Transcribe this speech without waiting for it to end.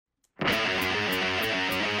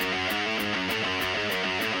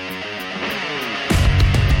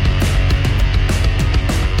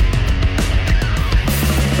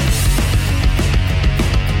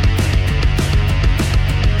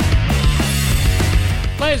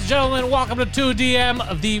Ladies and gentlemen, welcome to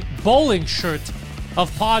 2DM, the bowling shirt of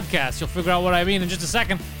podcasts. You'll figure out what I mean in just a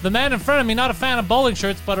second. The man in front of me, not a fan of bowling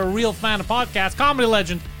shirts, but a real fan of podcasts, comedy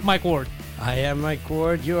legend, Mike Ward. I am Mike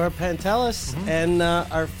Ward, you are Pantelis, and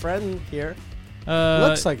our friend here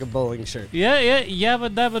looks like a bowling shirt. Yeah, yabba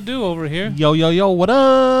dabba do over here. Yo, what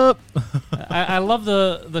up? I love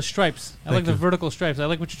the stripes. I like the you. vertical stripes. I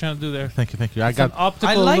like what you're trying to do there. Thank you. It's an optical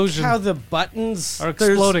I like illusion. how the buttons Are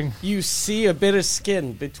exploding. You see a bit of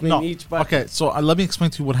skin between each button. Okay, so let me explain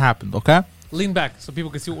to you what happened, okay? Lean back so people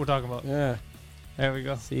can see what we're talking about. Yeah. There we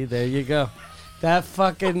go. See, there you go. That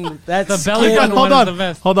fucking that The skin, belly button one is the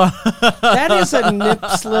best. Hold on. that is a nip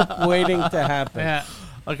slip waiting to happen. Yeah.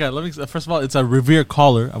 Okay, first of all, it's a Revere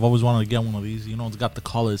collar. I've always wanted to get one of these. You know, it's got the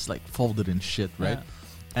collars like folded and shit, right? Yeah.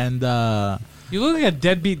 And You look like a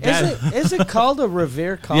deadbeat dad. Is it called a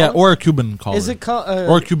Revere collar? yeah, or a Cuban collar. Is it called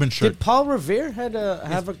or a Cuban shirt? Did Paul Revere have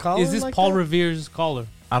a collar? Is this like Paul that? Revere's collar?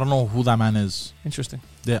 I don't know who that man is. Interesting.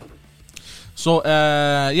 Yeah. So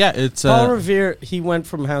it's Paul Revere, he went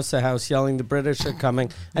from house to house yelling, "The British are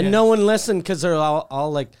coming," and no one listened because they're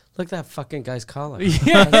all like, "Look at that fucking guy's collar."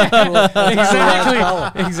 Yeah, exactly.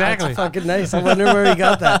 That's fucking nice. I wonder where he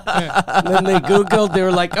got that. And then they Googled, they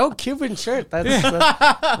were like, "Oh, Cuban shirt.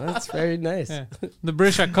 That's very nice." Yeah. The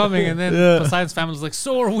British are coming, and then Poseidon's family's like,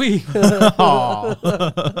 "So are we."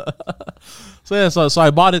 So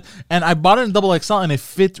I bought it, and I bought it in XXL, and it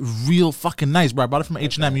fit real fucking nice, bro. I bought it from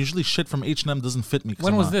H&M. Usually shit from H&M doesn't fit me.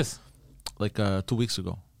 When was this? Like 2 weeks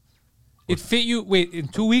ago. It fit you? Wait, in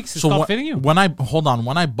 2 weeks it So stopped fitting you? when I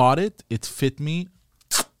bought it, it fit me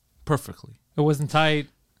perfectly. It wasn't tight.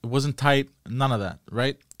 It wasn't tight, none of that,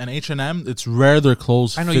 right? And H&M, it's rare their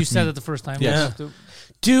clothes. I know fit you said me. it the first time. Yes. Yeah.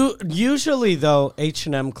 Do usually though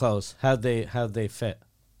H&M clothes how they fit?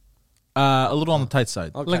 A little on the tight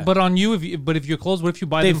side. Okay. Like, but on you, if your clothes, what if you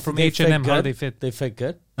buy them from H&M? How do they fit? They fit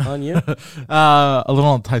good on you. A little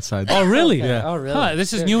on the tight side. Oh, really? Yeah. Oh, really? Huh,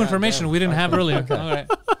 this is Dear new God, information damn. we didn't have earlier. All right.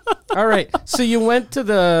 All right. So you went to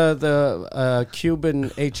the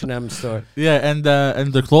Cuban H&M store. Yeah, and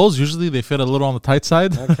the clothes usually they fit a little on the tight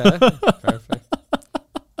side. Okay. Perfect.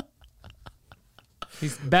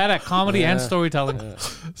 He's bad at comedy and storytelling.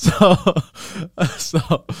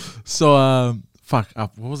 Fuck.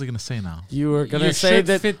 What was I gonna say now? You were gonna Your say shirt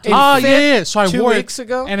that fit it too. fit So I 2 wore it. weeks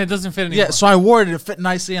ago. And it doesn't fit anymore. Yeah, so I wore it. It fit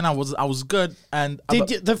nicely, and I was good. And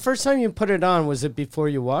Did you, the first time you put it on, was it before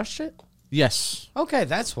you washed it? yes, Okay,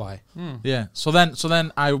 that's why. yeah. So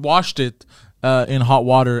then I washed it in hot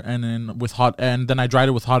water and then I dried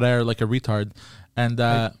it with hot air like a retard. And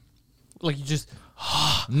Like you just...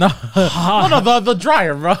 no, the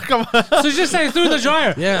dryer, bro. Come on. So you just say through the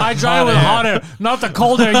dryer. Yeah. I dry it with hot air, not the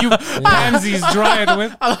cold air you pansies dry it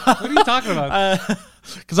with. What are you talking about?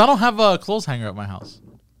 Because I don't have a clothes hanger at my house.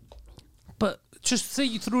 But just say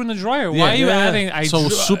you threw in the dryer. Yeah. Why are you Yeah. adding? So it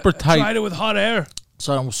was super tight. Dried it with hot air.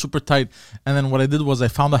 So it was super tight. And then what I did was I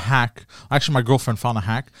found a hack. Actually, my girlfriend found a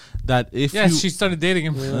hack that if Yes, you she started dating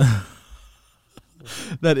him.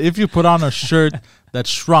 that if you put on a shirt that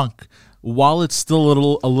shrunk while it's still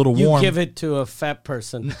a little You warm. give it to a fat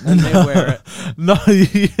person and they wear it. No,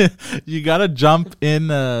 you gotta jump in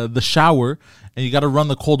the shower and you gotta run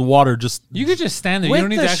the cold water. You could just stand there. With You don't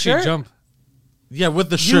need the to actually shirt? jump. Yeah, with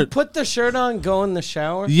the You shirt. put the shirt on, go in the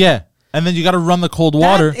shower. Yeah, and then you gotta run the cold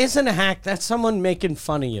water. That isn't a hack. That's someone making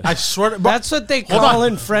fun of you. I swear to That's what they Hold call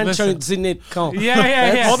on. in French Listen. zinit con.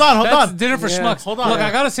 Yeah. Hold on. That's dinner for Yeah. schmucks. Hold on. Look, Yeah.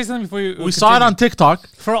 I gotta say something before you. we saw it on TikTok.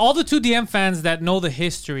 For all the 2DM fans that know the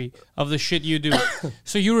history of the shit you do,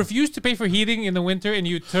 so you refuse to pay for heating in the winter, and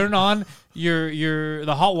you turn on the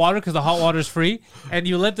hot water because the hot water is free, and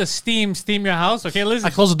you let the steam your house. Okay, listen. I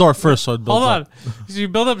closed the door first, so it builds Hold on. up. So you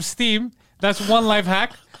build up steam. That's one life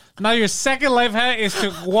hack. Now your second life hack is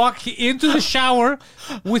to walk into the shower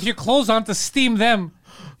with your clothes on to steam them.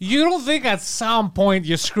 You don't think at some point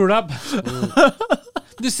you screwed up?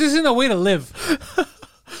 This isn't a way to live.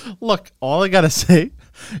 Look, all I gotta say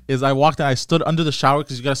is I walked and I stood under the shower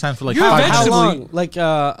because you gotta stand for like You're a 5 vegetable. minutes. How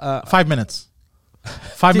Vegetably- long? Like 5 minutes.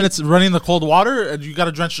 5 minutes running the cold water, and you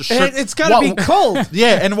gotta drench the shirt. it's got to be cold.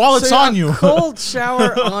 Yeah, and while it's So on a you. cold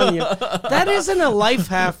shower on you. That isn't a life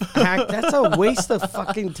hack. That's a waste of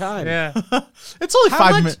fucking time. Yeah. It's only How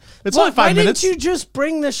 5 much- minutes. It's Why- only 5 minutes. Why didn't you just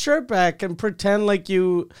bring the shirt back and pretend like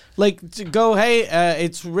you to go? Hey,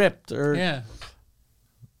 it's ripped or Yeah.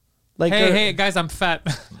 like Hey, guys, I'm fat.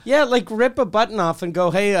 yeah, like rip a button off and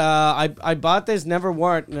go. Hey, I bought this, never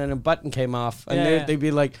wore it, and then a button came off, and Yeah. they'd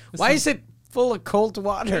be like, why is it full of cold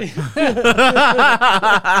water? It's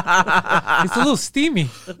a little steamy.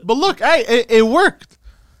 But look, hey, it worked.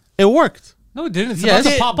 It worked. No, it didn't. It's Yes.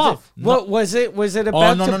 about to pop off. What was it? Was it Oh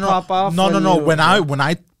about no to no no pop off? no no no! you-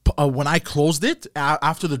 When I closed it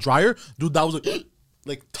after the dryer, dude, that was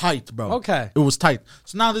like tight, bro. Okay. It was tight.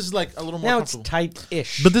 So now this is like a little more Now it's comfortable.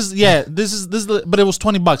 tight-ish. But this is but it was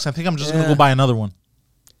 $20. I think I'm just gonna go buy another one.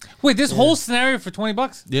 Wait, this whole scenario for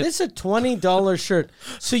 $20? Yeah. This is a $20 shirt.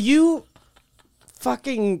 So you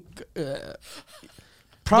fucking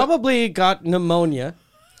probably got pneumonia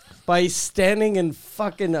by standing in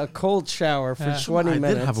fucking a cold shower for Yeah. 20 I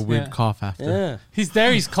minutes. did have a weird Yeah. cough after. yeah. He's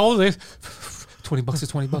there. He's cold. Like, $20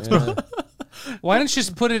 is $20, bro. Why don't you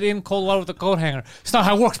just put it in cold water with a coat hanger? It's not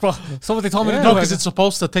how it works, bro. So what they told me to Yeah. do. No, because it's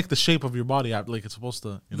supposed to take the shape of your body. Like it's supposed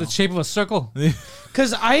to. You know. the shape of a circle.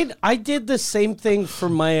 Because I did the same thing for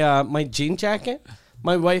my my jean jacket.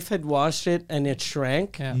 My wife had washed it and it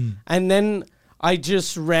shrank. Yeah. And then I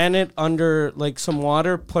just ran it under like some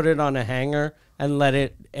water, put it on a hanger, and let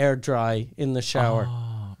it air dry in the shower.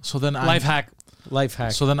 So then Life hack. Life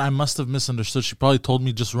hack. So then I must have misunderstood. She probably told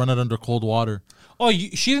me just run it under cold water. Oh,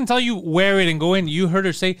 she didn't tell you wear it and go in. You heard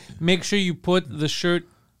her say, make sure you put the shirt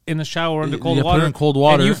in the shower under cold Yeah, put water. it in cold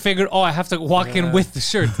water. And you figured, oh, I have to walk in with the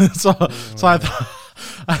shirt. so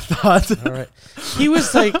I thought. All right. He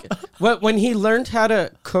was like, when he learned how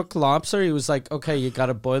to cook lobster, he was like, okay, you got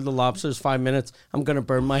to boil the lobsters 5 minutes. I'm going to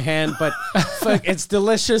burn my hand, but fuck, it's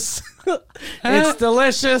delicious. It's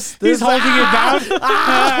delicious. He's holding it down.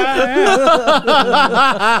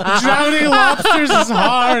 Drowning lobsters is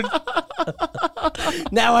hard.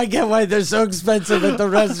 Now I get why they're so expensive at the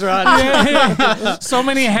restaurant. So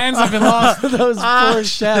many hands have been lost. Those poor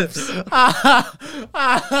chefs.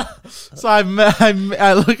 So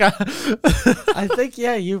I look. I think,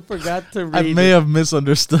 yeah, you forgot to I read may it. have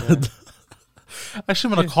misunderstood.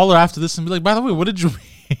 Actually, I'm gonna call her after this and be like, by the way, what did you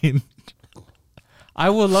mean? I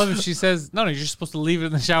would love if she says, no, you're supposed to leave it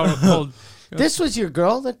in the shower cold. This was your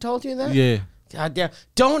girl that told you that? Yeah. God damn.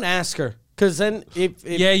 Don't ask her. Because then if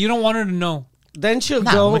Yeah, you don't want her to know. then she'll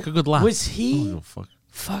Nah, go, make a good laugh. was I don't he give a fuck.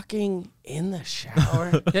 fucking in the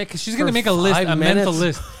shower? Yeah, because she's going to For make a list, 5 a mental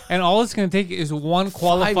minutes. list. And all it's going to take is one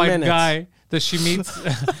qualified minutes. guy that she meets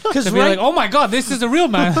to Because be like, oh my God, this is a real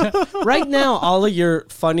man. right now, all of your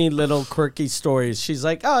funny little quirky stories, she's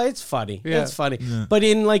like, oh, it's funny. Yeah. It's funny. But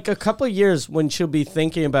in like a couple of years, when she'll be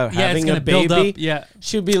thinking about Yeah, it's having going a to build baby, up. Yeah.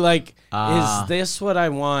 she'll be like, Ah. is this what I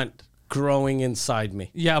want growing inside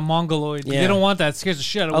me? Yeah, a mongoloid. Yeah. They don't want that. It scares the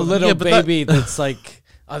shit out of A them. little Yeah, but that- baby that's like,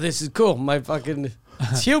 oh, this is cool. My fucking,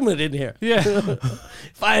 it's humid in here. Yeah.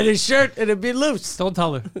 If I had a shirt, it'd be loose. Don't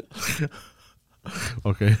tell her.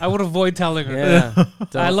 Okay. I would avoid telling her. Yeah.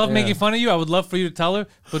 I love yeah. making fun of you. I would love for you to tell her,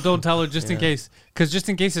 but don't tell her just in case. Because just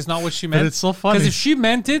in case it's not what she meant. But it's so funny. Because if she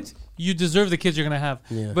meant it, you deserve the kids you're gonna have.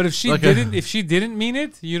 Yeah. But if she Okay. didn't, if she didn't mean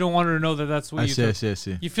it, you don't want her to know that that's what I you see, I took. see, I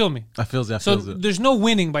see. You feel me? I feels it, I So feels it. there's no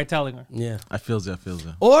winning by telling her. Yeah. I feels it, I feels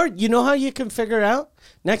it. Or you know how you can figure out?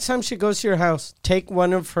 Next time she goes to your house, take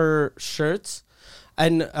one of her shirts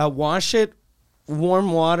and wash it,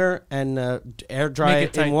 warm water, and air dry Make it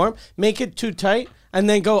it tight. in warm. Make it too tight, and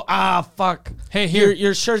then go, fuck. Hey, here.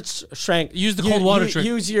 Your shirt's shrank. Use the cold water trick.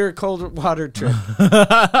 Use your cold water trick.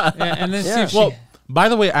 Yeah, and then see Yeah. if she. Well, by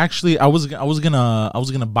the way, actually, I was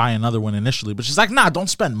gonna buy another one initially, but she's like, nah, don't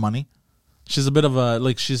spend money. She's a bit of a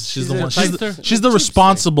like she's the a one shyster? she's the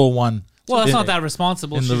responsible one. well, that's in- not that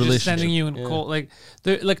responsible. in She's the just relationship. sending you in cold. Like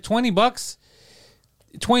 $20.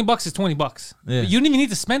 $20 is $20. Yeah. You don't even need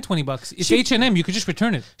to spend $20. It's She- H&M. You could just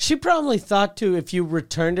return it. She probably thought too, if you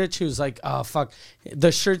returned it, she was like, oh, fuck.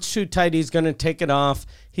 The shirt's too tight. He's going to take it off.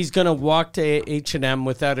 He's going to walk to H&M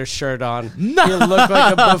without a shirt on. No. He'll look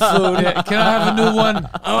like a buffoon. Can I have a new one?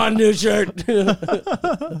 I want a new shirt.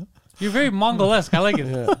 You're very Mongolesque. I like it.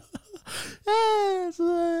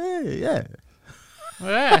 Yeah.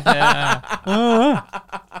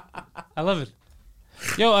 I love it.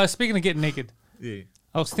 Yo, speaking of getting naked, Yeah.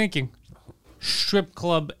 I was thinking strip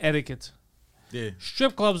club etiquette. Yeah.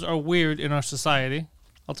 Strip clubs are weird in our society.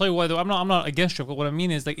 I'll tell you why. Though I'm not against strip club. What I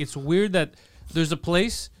mean is like it's weird that there's a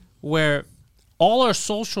place where all our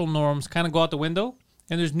social norms kind of go out the window,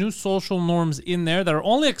 and there's new social norms in there that are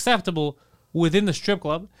only acceptable within the strip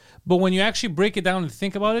club. But when you actually break it down and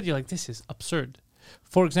think about it, you're like, this is absurd.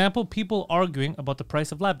 For example, people arguing about the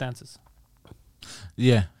price of lap dances.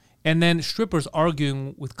 Yeah. And then strippers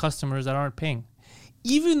arguing with customers that aren't paying.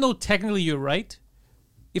 Even though technically you're right,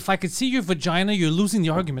 if I could see your vagina, you're losing the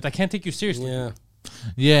argument. I can't take you seriously. Yeah.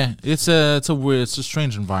 Yeah. It's a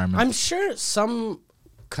strange environment. I'm sure some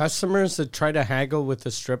customers that try to haggle with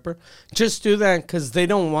a stripper just do that because they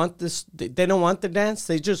don't want this. They don't want the dance.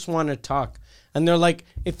 They just want to talk. And they're like,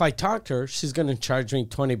 if I talk to her, she's going to charge me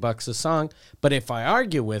 $20 a song. But if I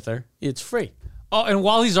argue with her, it's free. Oh, and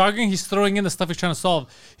while he's arguing, he's throwing in the stuff he's trying to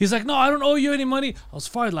solve. He's like, "No, I don't owe you any money. I was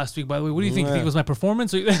fired last week, by the way. What do you think? You think it was my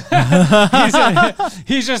performance?"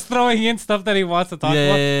 he's just throwing in stuff that he wants to talk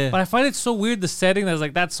about. Yeah. But I find it so weird the setting that's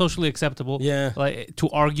like that's socially acceptable. Yeah. Like to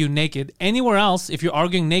argue naked. Anywhere else, if you're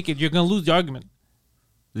arguing naked, you're gonna lose the argument.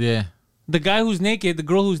 Yeah. The guy who's naked, the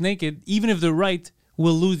girl who's naked, even if they're right,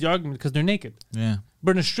 will lose the argument because they're naked. Yeah.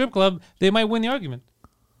 But in a strip club, they might win the argument.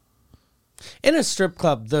 In a strip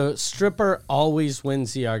club, the stripper always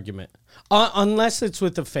wins the argument, unless it's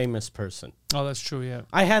with a famous person. Oh, that's true. Yeah.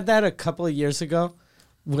 I had that a couple of years ago.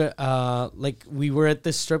 Like we were at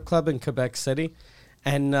this strip club in Quebec City,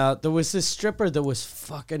 and there was this stripper that was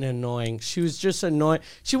fucking annoying. She was just annoying.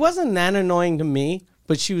 She wasn't that annoying to me,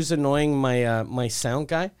 but she was annoying my my sound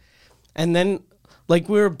guy. And then, like,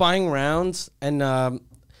 we were buying rounds, and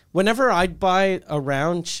whenever I'd buy a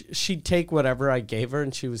round, she'd take whatever I gave her,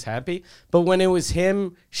 and she was happy. But when it was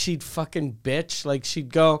him, she'd fucking bitch. Like,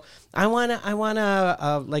 she'd go, I want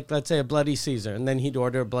like, let's say a Bloody Caesar. And then he'd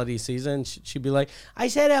order a Bloody Caesar, and she'd be like, I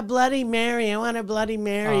said a Bloody Mary. I want a Bloody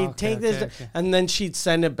Mary. Oh, okay, take this. okay. And then she'd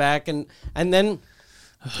send it back. And then,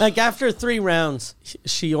 like, after 3 rounds,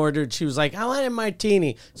 she ordered, she was like, I want a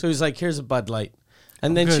martini. So he was like, here's a Bud Light.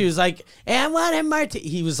 And then Good. she was like, hey, I want a martini.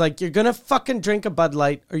 He was like, you're going to fucking drink a Bud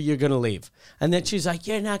Light or you're going to leave. And then she's like,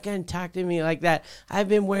 you're not going to talk to me like that. I've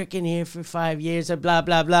been working here for 5 years or blah,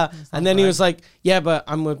 blah, blah. And then he was like, yeah, but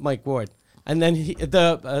I'm with Mike Ward. And then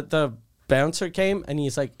the bouncer came and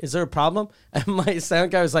he's like, is there a problem? And my sound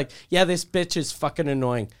guy was like, yeah, this bitch is fucking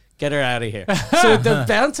annoying. Get her out of here. So the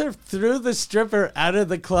bouncer threw the stripper out of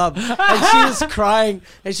the club and she was crying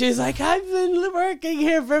and she's like, I've been working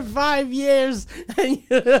here for 5 years. And,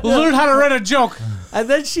 Learn how to write a joke. and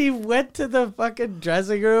then she went to the fucking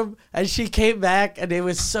dressing room and she came back and it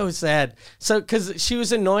was so sad. So, because she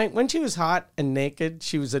was annoying. When she was hot and naked,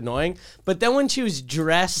 she was annoying. But then when she was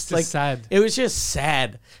dressed, Just like, sad. it was just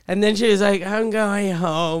sad. And then she was like, I'm going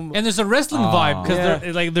home. And there's a wrestling vibe because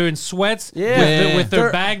Yeah. they're in sweats Yeah. with their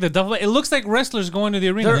They're- bag, the duffel. It looks like wrestlers going to the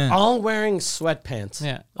arena. They're all wearing sweatpants.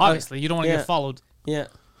 Yeah, obviously you don't want to yeah. get followed. Yeah.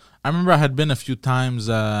 I remember I had been a few times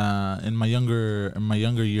in my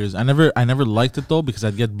younger years. I never liked it though because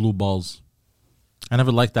I'd get blue balls. I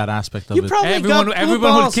never liked that aspect of You it. probably Everyone got blue would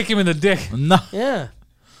balls. kick him in the dick. No. Yeah.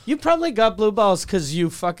 You probably got blue balls because you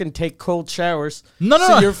fucking take cold showers. No.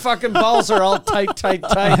 So your fucking balls are all tight.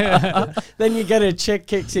 Then you get a chick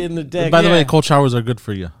kicks you in the dick. By the Yeah. way, cold showers are good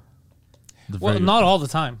for you. Well, not all the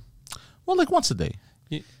time. Well, like once a day.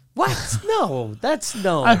 What? No, that's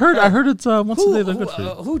no. I heard it's once a day they're good for you.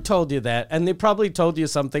 Who told you that? And they probably told you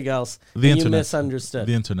something else. The and internet. You misunderstood.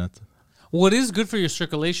 The internet. What is good for your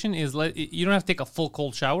circulation is you don't have to take a full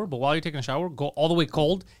cold shower, but while you're taking a shower, go all the way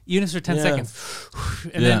cold, even if it's for 10 Yeah. seconds,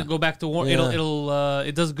 and Yeah. then go back to warm. Yeah.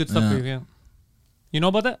 It does good stuff for you. Yeah. You know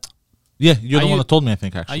about that? Yeah, you're the I one use- that told me. I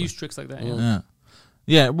think I actually. use tricks like that. Yeah. Yeah.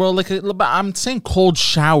 Yeah, well, but I'm saying cold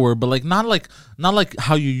shower, but like not like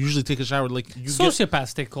how you usually take a shower. Like you get,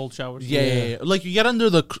 Sociopaths take cold showers. yeah. Like you get under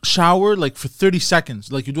the shower like for 30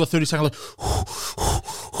 seconds. Like you do a 30-second like.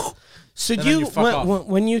 So And do then you, you fuck off.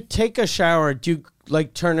 when you take a shower, do you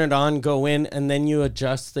like turn it on, go in, and then you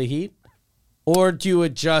adjust the heat? Or do you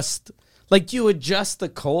adjust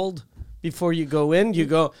the cold before you go in? You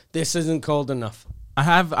go, this isn't cold enough.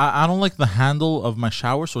 I don't like the handle of my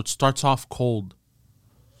shower, so it starts off cold.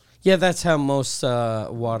 Yeah, that's how most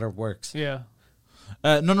water works. Yeah.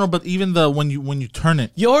 No, but even when you turn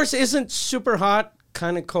it, Yours isn't super hot,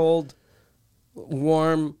 kind of cold,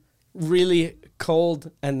 warm, really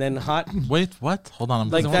cold, and then hot. wait, what? Hold on, I'm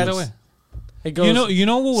Like Doesn't work that that's- way. It goes You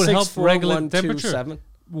know what would 6, help 4, regulate 1, 2, temperature? 7.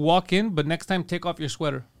 Walk in, but next time take off your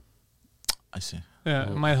sweater. I see. Yeah,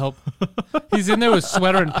 it might help. He's in there with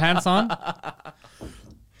sweater and pants on.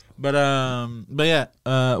 But yeah.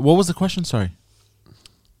 What was the question? Sorry.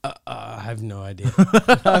 I have no idea.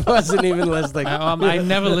 I wasn't even listening. I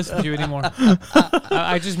never listen to you anymore.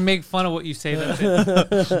 I just make fun of what you say. That's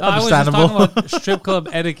it. I was just talking about strip club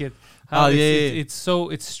etiquette. How Oh, it's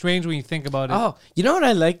it's strange when you think about it. Oh, you know what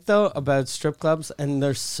I like though about strip clubs, and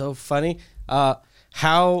they're so funny.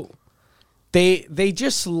 How they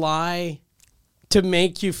just lie to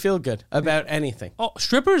make you feel good about anything. Oh,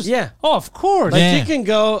 strippers? Yeah. Oh, of course. Like Yeah. you can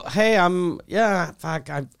go, hey, I've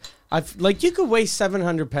like you could weigh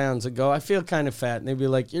 700 pounds and go, I feel kind of fat, and they'd be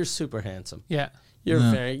like, you're super handsome. Yeah.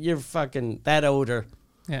 You're fucking that odor.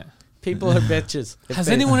 Yeah. People are bitches. If Has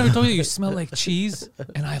they- anyone ever told you you smell like cheese?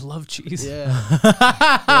 And I love cheese. Yeah.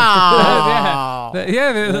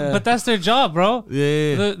 But that's their job, bro.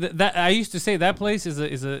 Yeah. That I used to say that place is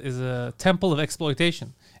a temple of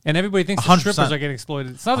exploitation, and everybody thinks the 100%. strippers are getting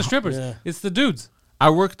exploited. It's not the strippers; Yeah. it's the dudes.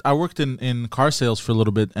 I worked in car sales for a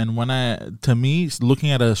little bit, and to me, looking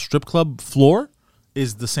at a strip club floor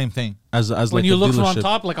is the same thing as When like you a look from on dealership.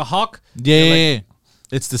 top like a hawk. Yeah, you're yeah, like,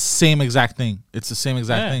 yeah. It's the same exact thing. It's the same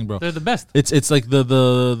exact thing, bro. They're the best. It's like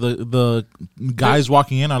the guys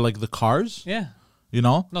walking in are like the cars, Yeah. you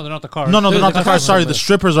know? No, they're not the cars. No, they're not the cars. customers. Sorry, the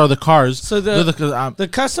strippers are the cars. So They're the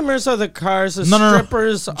customers are the cars. The No, no, no.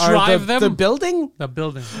 strippers are Drive the them? building, The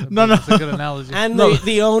building. No, no. That's a good analogy. and No.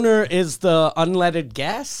 the owner is the unleaded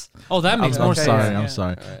gas. Oh, that makes I'm more sorry. sense. I'm Yeah.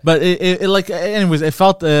 sorry. But it like, anyways, it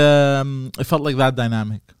felt like that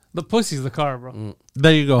dynamic. The pussy's the car, bro.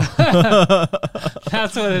 There you go.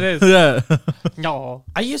 That's what it is. Yeah. No.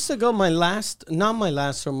 I used to go not my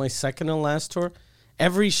last tour, my second to last tour.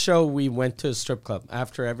 Every show we went to a strip club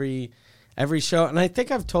after every show, and I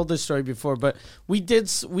think I've told this story before, but we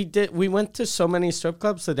went to so many strip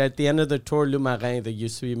clubs that at the end of the tour, Lou Marin, that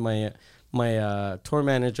used to be my tour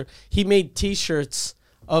manager, he made T-shirts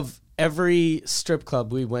of every strip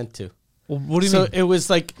club we went to. Well, what do you So mean? it was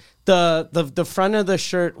like the front of the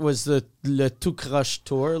shirt was the Le Tout Crush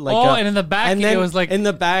tour, like And in the back and then it was like in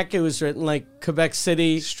the back it was written like Quebec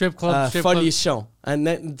City strip club, strip club. Folichon, and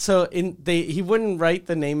then so he wouldn't write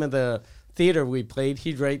the name of the theater we played,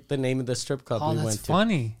 he'd write the name of the strip club Oh, we that's went to.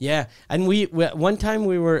 funny. Yeah, and we one time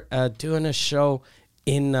we were doing a show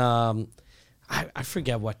in I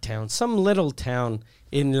forget what town, some little town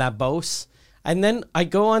in La Beauce. And then I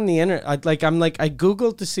go on the internet, I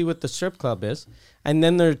Googled to see what the strip club is, and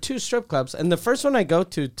then there are two strip clubs, and the first one I go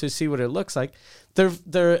to see what it looks like,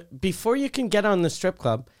 they're before you can get on the strip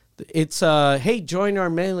club, it's hey, join our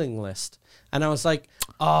mailing list, and I was like,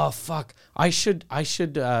 oh fuck, I should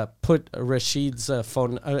put Rashid's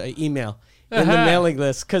phone email in the mailing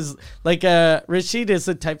list, because like Rashid is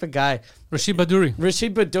the type of guy. Rashid Badouri.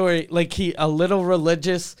 Rashid Badouri, like a little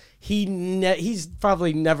religious. He's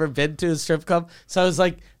probably never been to a strip club, so I was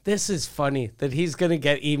like, this is funny that he's gonna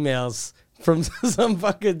get emails from some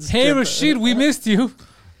fucking. Hey, stripper. Rashid, we missed you.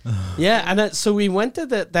 Yeah, and so we went to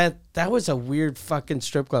that was a weird fucking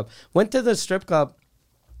strip club. Went to the strip club,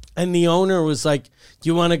 and the owner was like, "Do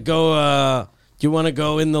you want to go? Do you want to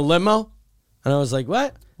go in the limo?" And I was like,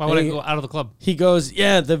 "What?" Why would And I go out of the club? He goes,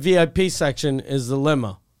 "Yeah, the VIP section is the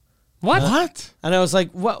limo." What? And I was like,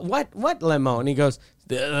 what limo? And he goes,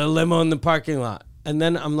 the limo in the parking lot. And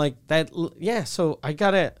then I'm like, yeah, so I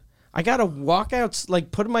gotta walk out, like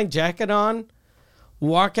put my jacket on,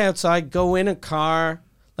 walk outside, go in a car,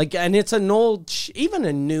 like, and it's an old, even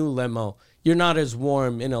a new limo. You're not as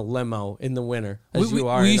warm in a limo in the winter as you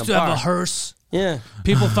are we in used a to bar. have a hearse. Yeah,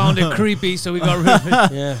 People found it creepy, so we got rid of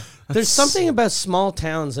it. yeah. There's something about small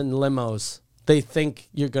towns and limos. They think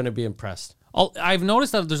you're going to be impressed. I've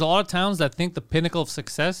noticed that there's a lot of towns that think the pinnacle of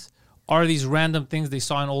success are these random things they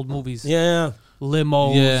saw in old movies. Yeah.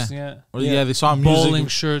 Limos, Yeah, they saw music. bowling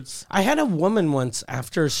shirts. I had a woman once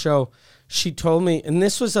after a show. She told me, and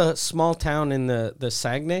this was a small town in the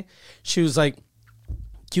Saguenay. She was like,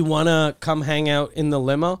 "Do you want to come hang out in the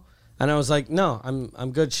limo?" And I was like, "No,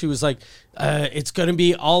 I'm good." She was like, "It's gonna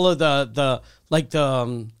be all of the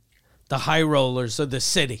high rollers of the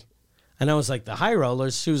city." And I was like, "The high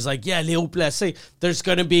rollers?" She was like, "Yeah, les hauts placés. There's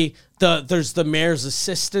gonna be there's the mayor's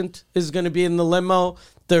assistant is gonna be in the limo.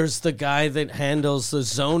 There's the guy that handles the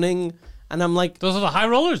zoning." And I'm like, Those are the high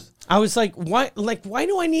rollers. I was like, why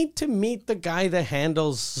do I need to meet the guy that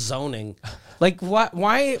handles zoning? Like,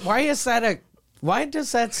 why is that why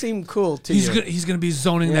does that seem cool to you? He's gonna be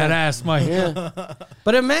zoning that ass, Mike. Yeah.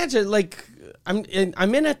 But imagine, like, I'm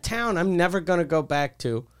in a town I'm never gonna go back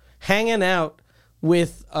to, hanging out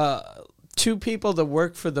with two people that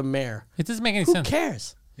work for the mayor. It doesn't make any Who sense.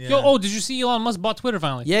 cares? Yo, did you see Elon Musk bought Twitter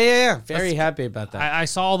finally? Yeah. Very happy about that. I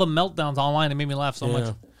saw all the meltdowns online. It made me laugh so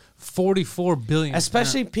much. 44 billion.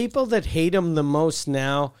 Especially people that hate him the most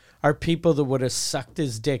now are people that would have sucked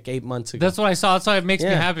his dick 8 months ago. That's what I saw. That's why it makes me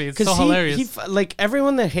happy. It's so 'Cause hilarious. Like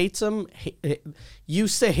everyone that hates him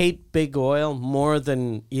used to hate big oil more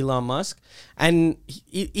than Elon Musk, and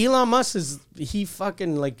Elon Musk he's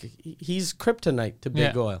kryptonite to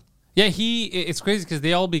big oil. Yeah, it's crazy because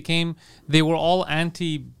they were all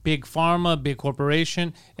anti big pharma, big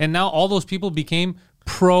corporation, and now all those people became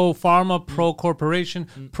pro pharma, pro corporation,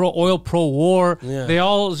 pro oil, pro war. Yeah. They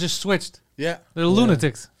all just switched. Yeah. They're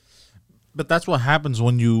lunatics. But that's what happens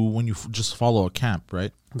when you just follow a camp,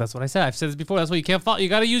 right? That's what I said. I've said this before. That's why you can't follow. You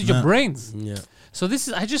got to use your brains. Yeah. So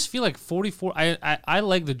I just feel like 44. I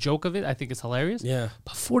like the joke of it. I think it's hilarious. Yeah.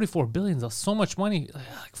 But 44 billion is so much money.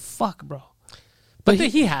 Like fuck, bro. But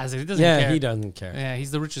he has it. He doesn't care. he doesn't care. Yeah,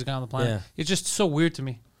 he's the richest guy on the planet. Yeah. It's just so weird to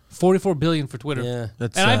me. 44 billion for Twitter. Yeah.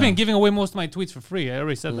 That's, And I've been giving away most of my tweets for free. I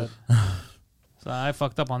already said that. So I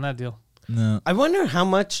fucked up on that deal. No. I wonder how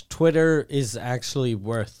much Twitter is actually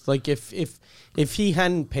worth. Like if he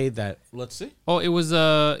hadn't paid that. Let's see. Oh, it was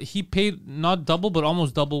he paid not double but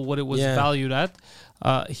almost double what it was Yeah. valued at.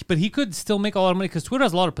 But he could still make a lot of money because Twitter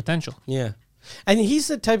has a lot of potential. Yeah. And he's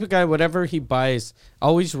the type of guy, whatever he buys,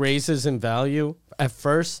 always raises in value at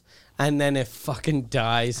first, and then it fucking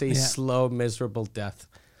dies a slow, miserable death.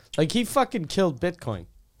 Like, he fucking killed Bitcoin.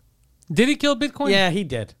 Did he kill Bitcoin? Yeah, he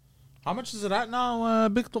did. How much is it at now?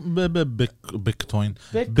 Bitcoin.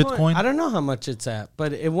 I don't know how much it's at,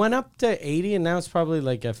 but it went up to 80, and now it's probably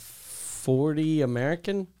like a 40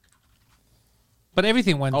 American. But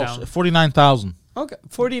everything went Oh, down. 49,000. Okay,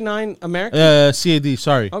 49 American? CAD,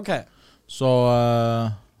 sorry. Okay. So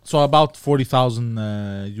about 40,000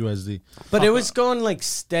 USD. But it was going like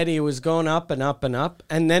steady. It was going up and up and up.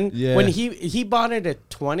 And then Yeah. when he bought it at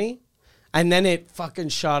 20, and then it fucking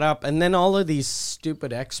shot up. And then all of these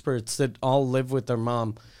stupid experts that all live with their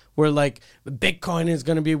mom were like, Bitcoin is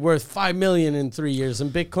going to be worth 5 million in 3 years,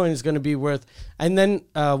 and Bitcoin is going to be worth. And then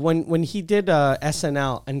when he did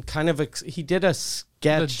SNL and kind of he did a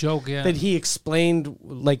sketch The joke, yeah. that he explained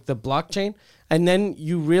like the blockchain, and then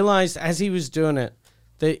you realized as he was doing it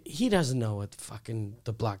that he doesn't know what fucking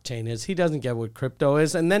the blockchain is. He doesn't get what crypto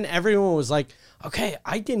is. And then everyone was like, okay,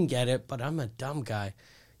 I didn't get it, but I'm a dumb guy.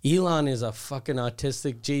 Elon is a fucking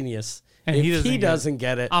autistic genius. And if he doesn't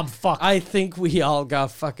get it, I'm fucked. I think we all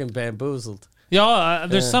got fucking bamboozled. Yeah,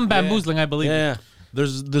 there's some Yeah. bamboozling, I believe. Yeah.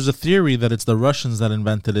 There's a theory that it's the Russians that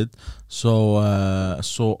invented it. So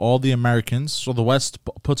all the Americans, so the West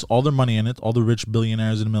puts all their money in it. All the rich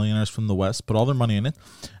billionaires and millionaires from the West put all their money in it,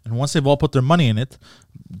 and once they've all put their money in it,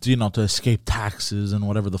 to escape taxes and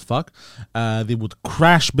whatever the fuck, they would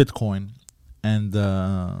crash Bitcoin, and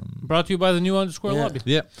Brought to you by the new underscore Yeah. lobby.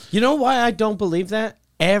 yeah, You know why I don't believe that?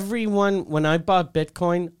 Everyone, when I bought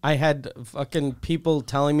Bitcoin, I had fucking people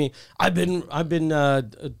telling me I've been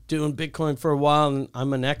doing Bitcoin for a while and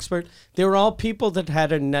I'm an expert. They were all people that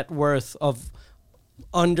had a net worth of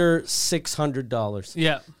under $600.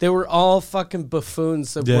 Yeah. They were all fucking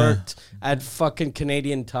buffoons that Yeah. worked at fucking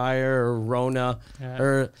Canadian Tire or Rona, Yeah.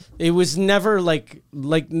 or it was never like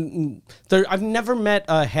there. I've never met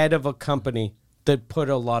a head of a company that put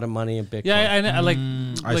a lot of money in Bitcoin. Yeah, I like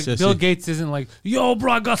I see, I Bill see. Gates isn't like, yo,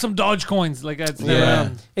 bro, I got some Doge coins. Like, it's never Yeah.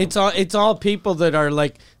 happened. It's all people that are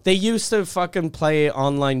like, they used to fucking play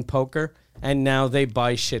online poker and now they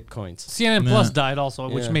buy shit coins. CNN Plus Yeah. died also,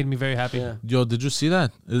 which Yeah. made me very happy. Yeah. Yo, did you see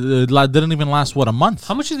that? It didn't even last a month.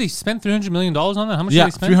 How much did they spend? $300 million on that? How much Yeah,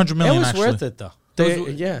 did they spend? 300 It million. was actually. worth it though.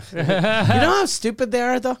 Yeah. You know how stupid they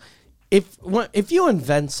are though? If you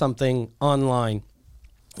invent something online,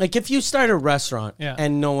 like if you start a restaurant Yeah.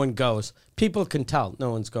 and no one goes, people can tell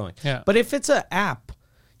no one's going. Yeah. But if it's an app,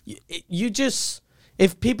 you just,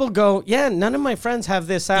 if people go, yeah, none of my friends have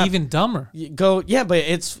this app. Even dumber. You go, yeah, but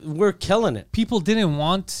we're killing it. People didn't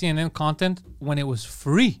want CNN content when it was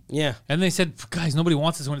free. Yeah. And they said, guys, nobody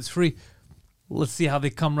wants this when it's free. Let's see how they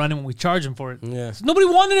come running when we charge them for it. Yeah. So nobody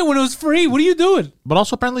wanted it when it was free. What are you doing? But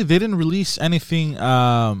also apparently they didn't release anything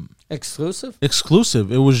Exclusive?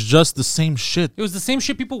 exclusive. It was just the same shit. It was the same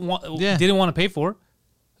shit people Yeah. didn't want to pay for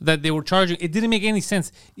that they were charging. It didn't make any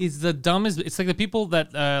sense. It's the dumbest. It's like the people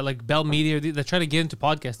that like Bell Media that try to get into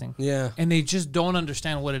podcasting. Yeah. And they just don't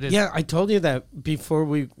understand what it is. Yeah, I told you that before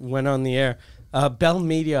we went on the air. Bell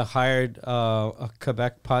Media hired a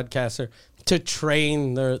Quebec podcaster to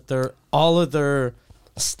train all of their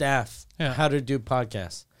staff how to do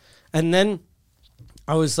podcasts. And then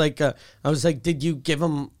I was like, did you give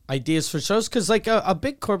them ideas for shows? Because like a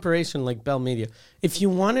big corporation like Bell Media, if you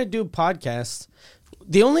want to do podcasts,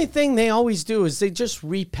 the only thing they always do is they just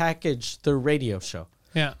repackage their radio show.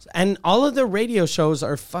 Yeah. And all of the radio shows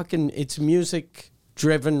are it's music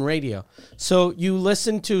driven radio. So you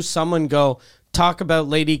listen to someone talk about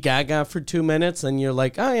Lady Gaga for 2 minutes and you're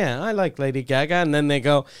like, oh yeah, I like Lady Gaga. And then they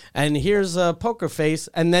go, and here's a Poker Face.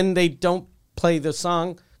 And then they don't play the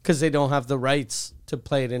song because they don't have the rights to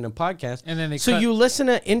play it in a podcast. And then they so cut- you listen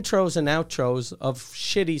to intros and outros of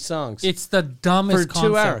shitty songs It's the dumbest for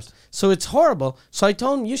concept. 2 hours. So it's horrible. So I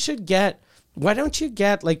told him, why don't you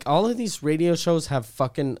get, like, all of these radio shows have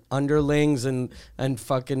fucking underlings and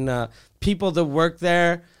fucking people that work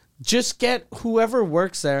there. Just get whoever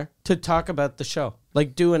works there to talk about the show.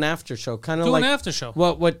 Like, do an after show. Kind of Do like an after show.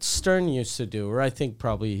 what Stern used to do, or I think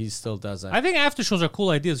probably he still does that. I think after shows are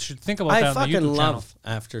cool ideas. You should think about I that on the fucking YouTube channel. love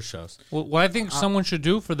after shows. What I think someone should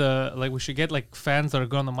do for we should get like fans that are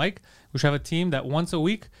good on the mic. We should have a team that once a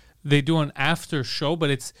week they do an after show,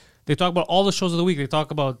 but they talk about all the shows of the week. They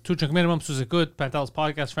talk about Two Chunk Minimum, Suzy Good, Pantelis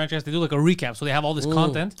Podcast franchise. They do like a recap, so they have all this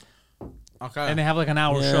content, Okay. and they have like an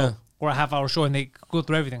hour Yeah. show or a half-hour show, and they go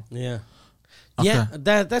through everything. Yeah. Yeah,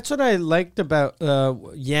 that's what I liked about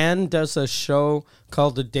Yan does a show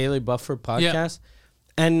called the Daily Buffer Podcast,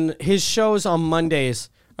 and his shows on Mondays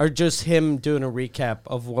are just him doing a recap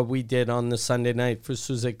of what we did on the Sunday night for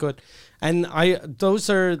Suzekut. And those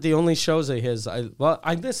are the only shows of his. I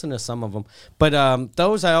listen to some of them, but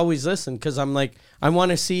those I always listen because I'm like, I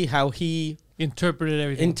want to see how he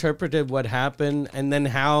interpreted what happened, and then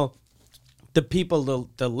how the people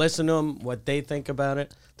that listen to him, what they think about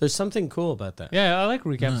it. There's something cool about that. Yeah, I like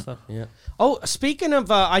recap stuff. Yeah. Oh, speaking of,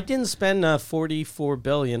 I didn't spend 44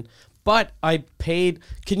 billion, but I paid.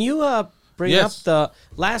 Can you bring up the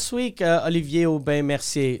last week? Olivier Aubin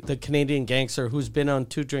Mercier, the Canadian gangster who's been on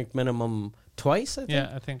 2 Drink Minimum twice. I think.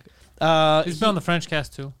 Yeah, I think he's been on the French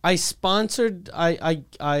cast too. I sponsored. I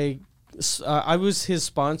was his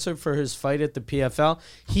sponsor for his fight at the PFL.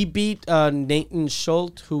 He beat Nathan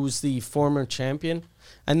Schultz, who's the former champion.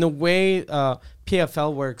 And the way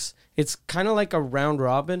PFL works, it's kind of like a round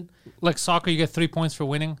robin. Like soccer, you get 3 points for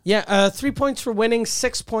winning. Yeah, 3 points for winning,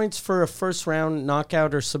 6 points for a first round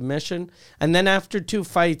knockout or submission. And then after 2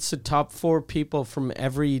 fights, the top 4 people from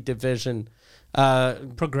every division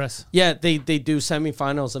progress. Yeah, they do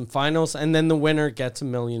semifinals and finals, and then the winner gets $1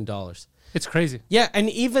 million. It's crazy. Yeah, and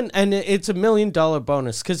it's $1 million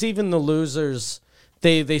bonus because even the losers,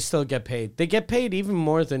 they still get paid. They get paid even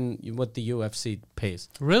more than what the UFC pays.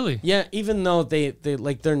 Really? Yeah, even though they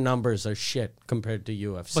like their numbers are shit compared to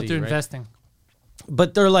UFC. But they're right? investing.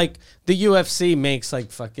 But they're like, the UFC makes like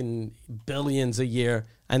fucking billions a year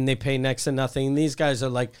and they pay next to nothing. And these guys are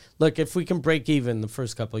like, look, if we can break even the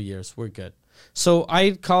first couple of years, we're good. So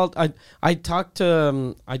I talked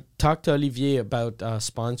to Olivier about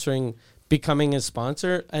sponsoring, becoming a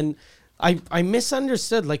sponsor, and I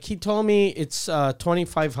misunderstood. Like, he told me it's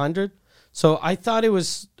 2,500, so I thought it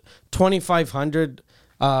was 2,500,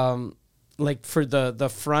 like for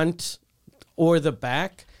the front or the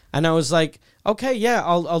back, and I was like, okay, yeah,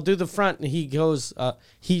 I'll do the front. And he goes,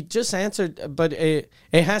 he just answered, but it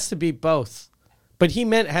has to be both. But he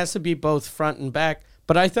meant it has to be both front and back.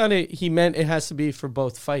 But I thought he meant it has to be for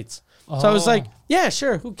both fights. So I was like, yeah,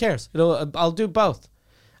 sure, who cares? I'll do both.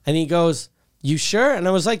 And he goes, you sure? And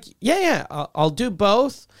I was like, yeah, I'll do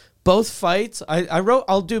both fights. I wrote,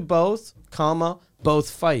 I'll do both, comma, both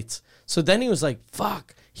fights. So then he was like,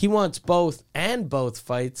 fuck, he wants both and both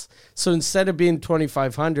fights. So instead of being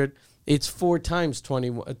 2,500, it's 4 times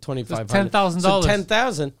 2,500. $10,000. So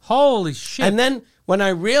 10,000. Holy shit. And then when I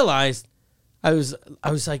realized, I was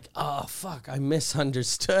like, oh fuck, I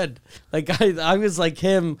misunderstood. Like I was like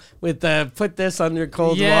him with the put this under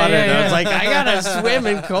cold water. And I was like, I gotta swim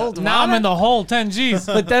in cold water. Now I'm in the hole, 10 G's.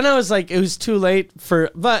 But then I was like, it was too late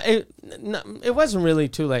but it wasn't really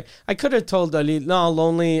too late. I could have told Ali, no, I'll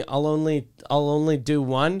only do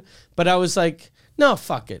one. But I was like, no,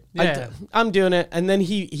 fuck it. Yeah. I'm doing it. And then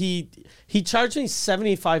he charged me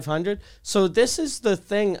 $7,500. So this is the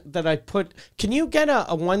thing that I put. Can you get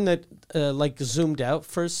a one that like zoomed out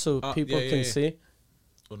first so people can see?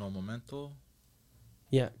 Uno momento.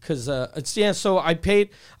 Yeah, because it's So I paid.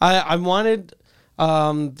 I wanted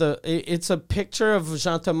it's a picture of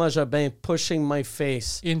Jean-Thomas Jabin pushing my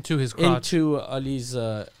face into his crotch. Into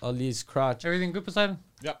Ali's crotch. Everything good, Poseidon?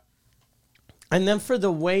 Yeah. And then for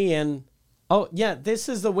the weigh-in. Oh, yeah, this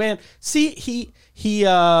is the weigh-in. See, he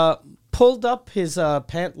pulled up his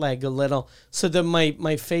pant leg a little so that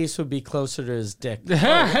my face would be closer to his dick. What the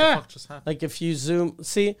fuck just happened? Like if you zoom,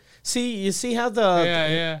 you see how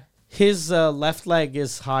his left leg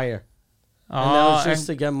is higher. And that was just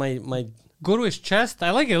to get my go to his chest.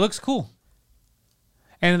 I like it. It looks cool.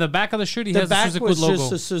 And in the back of the shirt, he has the Suzekut logo.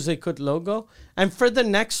 Just the Suzekut logo. And for the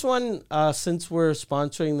next one, since we're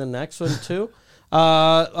sponsoring the next one too,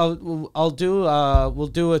 we'll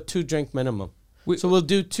do a 2 drink minimum. So we'll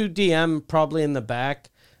do 2 DM probably in the back,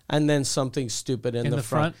 and then something stupid in the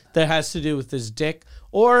front that has to do with his dick.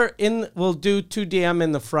 Or we'll do 2 DM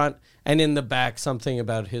in the front, and in the back something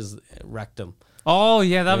about his rectum. Oh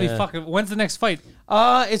yeah, that'll be fucking. When's the next fight?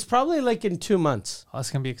 It's probably like in 2 months. Oh,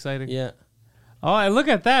 it's gonna be exciting. Yeah. Oh, look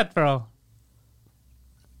at that, bro.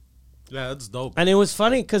 Yeah, that's dope. And it was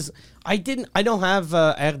funny because I don't have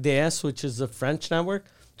RDS, which is the French network.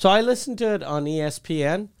 So I listened to it on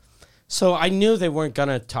ESPN. So I knew they weren't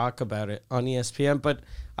gonna talk about it on ESPN, but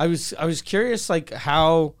I was curious like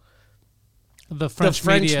how the French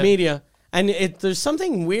media and there's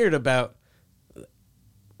something weird about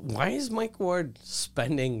why is Mike Ward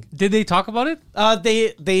spending. Did they talk about it?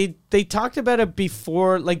 They talked about it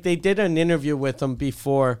before, like they did an interview with him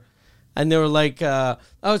before. And they were like, "Oh,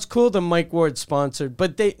 it's cool that Mike Ward sponsored,"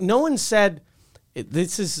 but no one said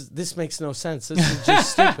this makes no sense. This is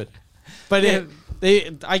just stupid. But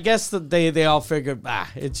I guess that they all figured,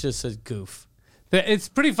 it's just a goof. It's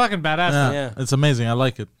pretty fucking badass. Yeah, Yeah. it's amazing. I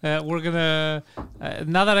like it. We're gonna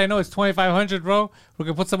now that I know it's 2,500, bro. We're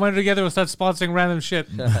gonna put some money together and start sponsoring random shit.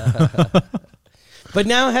 But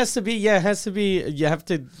now it has to be. You have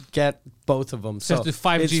to get both of them. So So it's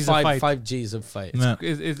 5 it's Gs a fight. 5 Gs of fight. Yeah.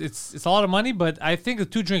 It's a lot of money, but I think a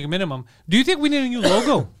 2-drink minimum. Do you think we need a new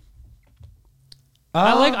logo?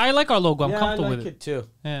 I like our logo. I'm yeah, comfortable I like with it. too.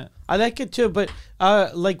 Yeah. I like it too, but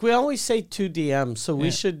like we always say 2DM, so we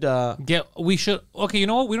Yeah. should. We should. Okay, you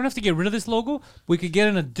know what? We don't have to get rid of this logo. We could get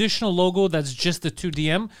an additional logo that's just the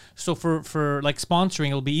 2DM. So for like sponsoring,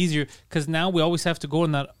 it'll be easier because now we always have to go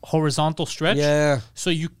in that horizontal stretch. Yeah.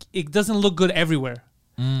 So it doesn't look good everywhere.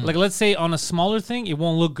 Like let's say on a smaller thing, it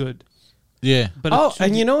won't look good. Yeah. But Oh,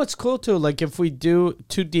 and you know what's cool too? Like if we do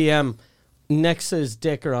 2DM next to his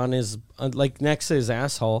dick or on his like next to his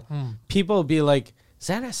asshole, people will be like, "Is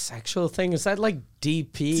that a sexual thing? Is that like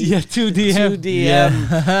DP? 2DM.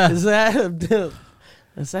 2DM?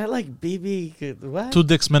 Is that like BB? What? 2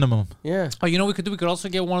 dicks minimum. Yeah. Oh, you know what we could do? We could also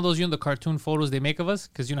get one of those, the cartoon photos they make of us,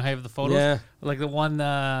 because you know how you have the photos. Yeah. Like the one.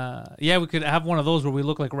 We could have one of those where we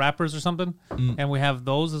look like rappers or something, and we have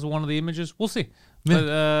those as one of the images. We'll see.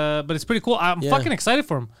 But it's pretty cool. I'm fucking excited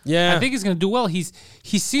for him. Yeah. I think he's gonna do well. He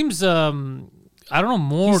seems I don't know,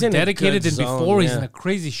 more He's in a dedicated good than zone, before. He's yeah. in a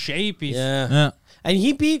crazy shape. He's, Yeah. Yeah. And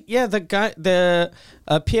he beat the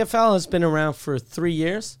PFL has been around for 3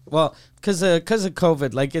 years. Well, because of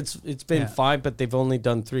COVID, like it's been 5, but they've only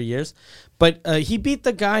done 3 years. But he beat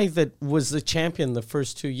the guy that was the champion the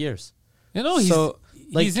first 2 years.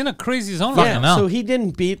 He's in a crazy zone Fucking right now. hell. So he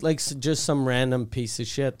didn't beat like just some random piece of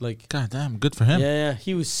shit. Like God damn, good for him. yeah,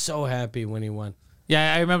 he was so happy when he won.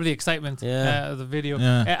 Yeah, I remember the excitement Yeah. of the video.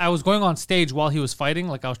 Yeah. I was going on stage while he was fighting,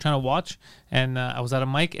 like I was trying to watch, and I was at a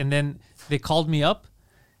mic, and then they called me up,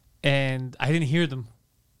 and I didn't hear them.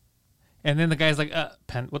 And then the guy's like,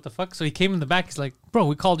 Pen, what the fuck? So he came in the back. He's like, bro,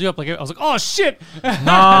 we called you up. Like I was like, oh shit.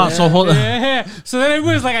 Nah, so hold on. Yeah. So then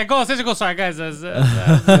everybody's like, I go on stage. I go, sorry guys. That's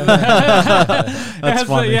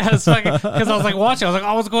funny. Yeah, it's fucking because I was like watching. I was like,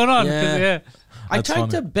 oh, what's going on? 'Cause, Yeah. yeah. I That's tried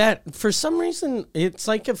funny. to bet. For some reason, it's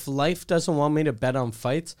like if life doesn't want me to bet on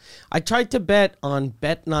fights. I tried to bet on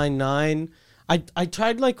Bet99. I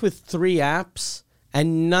tried like with 3 apps,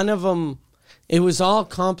 and none of them. It was all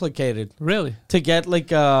complicated Really? to get like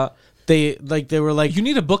they were like You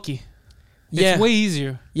need a bookie. yeah It's way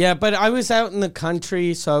easier. yeah. But I was out in the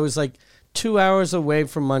country, so I was like 2 hours away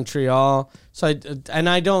from Montreal. So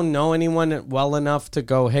I don't know anyone well enough to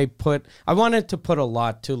go. Hey, I wanted to put a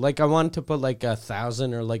lot too. Like I wanted to put like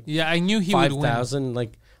 1,000 or like Yeah, I knew he would win. 5,000.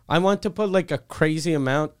 Like I want to put like a crazy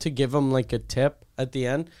amount to give him like a tip at the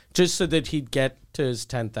end, just so that he'd get to his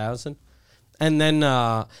 10,000. And then,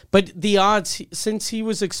 but the odds, since he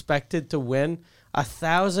was expected to win,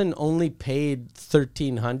 1,000 only paid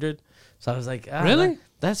 1,300. So I was like, Really?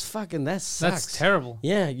 that sucks. That's terrible.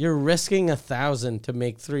 Yeah, you're risking 1,000 to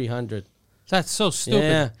make 300. That's so stupid.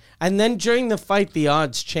 Yeah, and then during the fight, the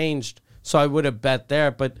odds changed, so I would have bet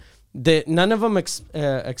there, but none of them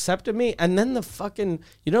accepted me. And then the fucking,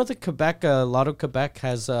 the Quebec, Lotto Quebec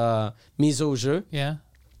has mise au jeu. Yeah.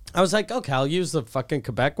 I was like, okay, I'll use the fucking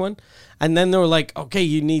Quebec one. And then they were like, okay,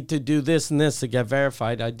 you need to do this and this to get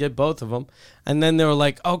verified. I did both of them. And then they were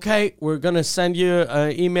like, okay, we're going to send you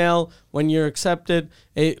an email when you're accepted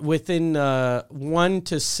within 1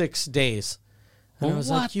 to 6 days. And I was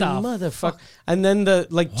What like, you the motherfucker. And then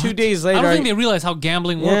 2 days later. I don't think they realize how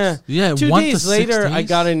gambling yeah. works. Yeah, 2 1 to days 6 later, I days?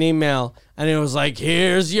 got an email and it was like,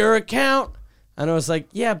 here's your account. And I was like,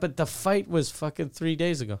 yeah, but the fight was fucking 3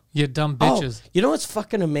 days ago. You dumb Oh, bitches. you know what's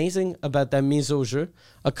fucking amazing about that mise au jeu?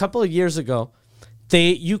 A couple of years ago,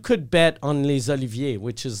 you could bet on Les Oliviers,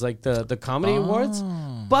 which is like the comedy awards.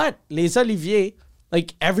 But Les Oliviers,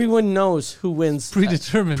 like everyone knows who wins.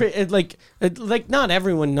 Predetermined. Like not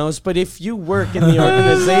everyone knows, but if you work in the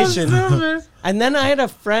organization. And then I had a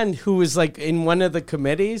friend who was like in one of the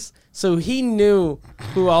committees, so he knew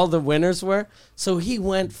who all the winners were. So he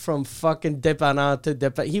went from fucking dépanneur to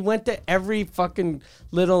dépanneur. He went to every fucking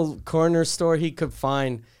little corner store he could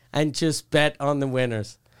find and just bet on the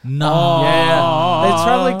winners. No. Yeah, it's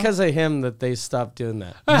probably because of him that they stopped doing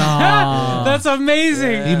that. That's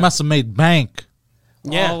amazing. He must have made bank.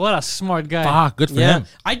 Yeah. Oh, what a smart guy. Fuck, good for Yeah, him.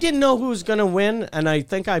 I didn't know who was gonna win, and I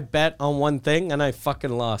think I bet on one thing, and I fucking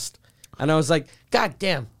lost. And I was like, God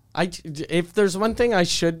damn! If there's one thing I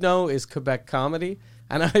should know is Quebec comedy,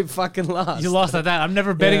 and I fucking lost. You lost at that. I'm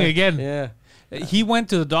never betting Yeah, again. Yeah. He went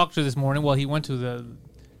to the doctor this morning. Well, he went to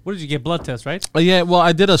What did you get? Blood test, right? Yeah, well,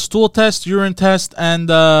 I did a stool test, urine test, and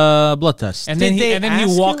blood test. And Did then they he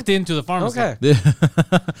ask walked into the pharmacy. Okay.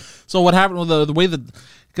 So what happened with the way that,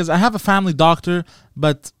 because I have a family doctor,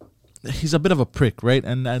 but he's a bit of a prick, right?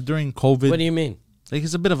 And during COVID, What do you mean? like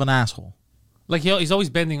he's a bit of an asshole. Like he's always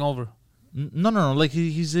bending over. No. Like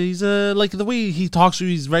he's like the way he talks to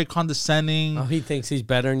you, he's very condescending. Oh, he thinks he's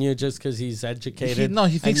better than you just because he's educated.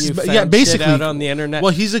 He thinks and you he's found yeah, shit basically out on the internet.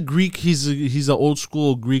 Well, he's a Greek. He's an old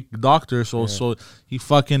school Greek doctor. So he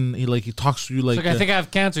talks to you like. It's like I think I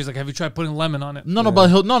have cancer. He's like, have you tried putting lemon on it? No, but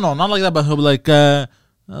he'll not like that. But he'll be like,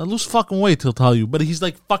 lose fucking weight. He'll tell you, but he's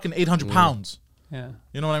like fucking 800 pounds. Yeah.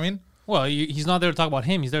 You know what I mean? Well, he's not there to talk about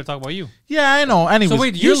him. He's there to talk about you. Yeah, I know. Anyways, So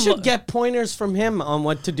wait, you you're should get pointers from him on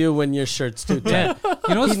what to do when your shirt's too tight. Yeah.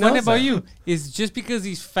 You know what's He funny knows about that. you is just because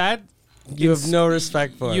he's fat. You have no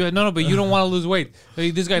respect for You it. no, but you don't want to lose weight.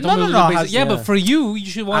 This guy told me to lose no, weight. has- Yeah, yeah. but for you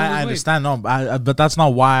should want to lose I weight. understand. No, but that's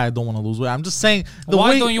not why I don't want to lose weight. I'm just saying the Why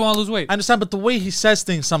way don't you want to lose weight? I understand, but the way he says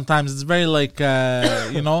things sometimes it's very like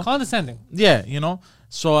you know. Condescending. Yeah, you know.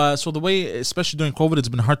 So the way, especially during COVID, it's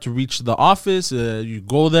been hard to reach the office. You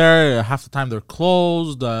go there, half the time they're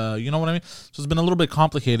closed. You know what I mean? So it's been a little bit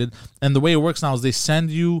complicated. And the way it works now is they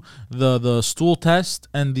send you the stool test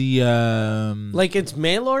and the Like it's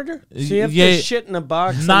mail order? So you have Yeah. to shit in a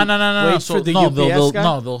box no. and wait So for the no, UPS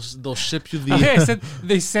guy? they'll ship you the. Okay, I said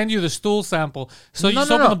they send you the stool sample. So you No, just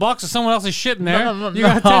no, open no. the box and someone else is shit in there. No, You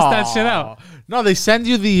gotta test that shit out. No, they send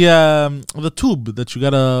you the tube that you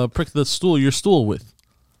gotta prick your stool with.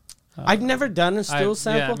 I've never done a stool yeah,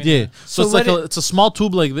 sample. me Yeah. So it's what like it's a small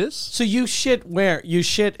tube like this. So you shit where? You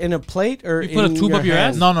shit in a plate or You put a in tube up your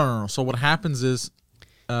hand? ass? No. So what happens is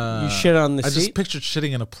You shit on the I just seat? pictured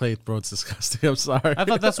shitting in a plate, bro. It's disgusting. I'm sorry. I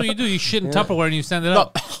thought that's what you do. You shit in Tupperware and you send it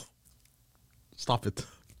out. Stop it.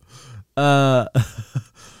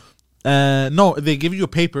 No, they give you a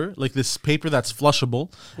paper, like this paper that's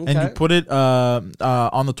flushable, and you Okay. put it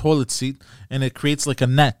on the toilet seat, and it creates like a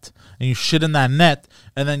net, and you shit in that net,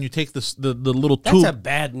 and then you take the little That's tube. a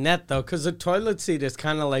bad net though, because the toilet seat is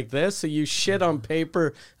kind of like this. So you shit on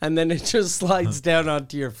paper and then it just slides down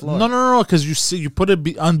onto your floor. No, because you put it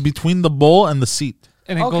between the bowl and the seat.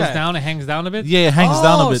 And it goes Okay. down, it hangs down a bit. Yeah, it hangs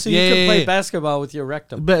down a bit. So yeah, you can play yeah. basketball with your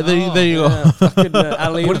rectum. But there you go. Yeah, fucking,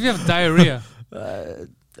 alley-oop. What if you have diarrhea?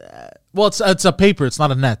 Well, it's a paper. It's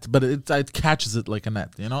not a net, but it catches it like a net.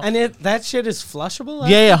 You know. And that shit is flushable?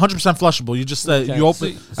 Yeah, 100% flushable. You just you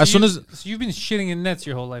open as soon as So you've been shitting in nets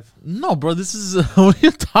your whole life. no, bro. This is what are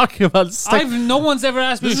you talking about? This is, No one's ever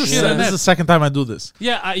asked me this to is, shit in a this is the net. second time I do this.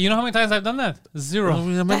 Yeah, you know how many times I've done that? Zero.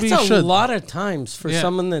 Maybe That's you a should. lot of times for Yeah.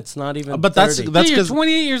 someone that's not even But that's 30. that's Yeah, you're because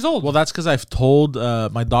 28 years old. well, that's because I've told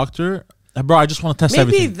my doctor, bro. I just want to test Maybe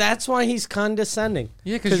everything. that's why he's condescending.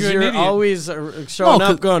 Yeah, 'cause you're an you're idiot. always showing No,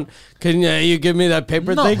 up going, can you give me that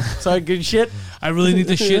paper No. thing so I can shit? I really need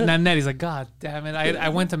to shit in that net. He's like, God damn it. I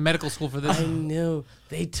went to medical school for this. I knew.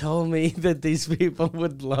 They told me that these people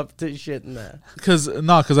would love to shit in that. Because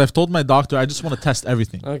I've told my doctor I just want to test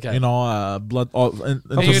everything. Okay. You know, blood, all, in terms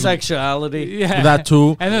of Homosexuality. Yeah. that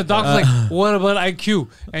too. And then the doctor's like, what about IQ?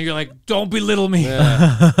 And you're like, don't belittle me.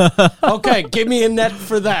 Okay, give me a net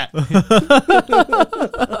for that.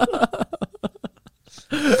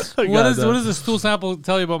 What does the stool sample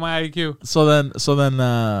tell you about my IQ?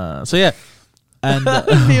 So yeah. And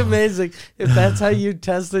It'd be amazing if that's how you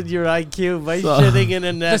tested your IQ by shitting in a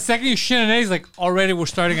The net. second you shit an A, he's like, already we're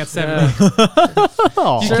starting at 70.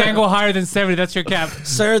 oh, You can't go higher than 70. That's your cap.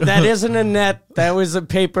 Sir, that isn't a net. That was a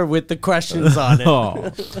paper with the questions on it.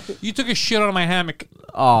 oh, You took a shit on my hammock.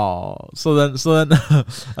 so then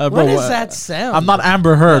bro, What does that sound? I'm not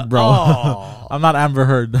Amber Heard, bro. Oh. I'm not Amber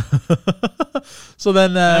Heard. So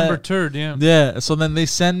then Amber turd, yeah. yeah, so then they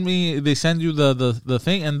send you the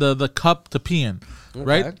thing and the cup to pee in,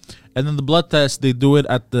 right? Okay. And then the blood test they do it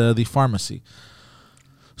at the pharmacy.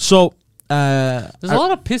 So There's a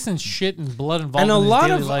lot of piss and shit and blood involved And a in his lot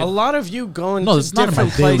daily of life. a lot of you going no, to it's not in my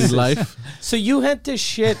different daily places. life. So you had to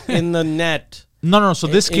shit in the net. No. So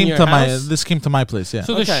this In came your to house? my place. Yeah.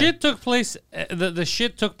 So Okay. the shit took place. The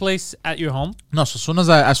shit took place at your home. No. So as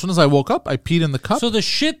soon as I woke up, I peed in the cup. So the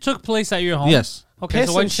shit took place at your home. Yes. Okay. Piss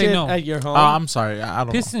so why'd you and say shit no? at your home, I'm sorry. I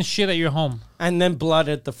don't Piss and shit at your home. and then blood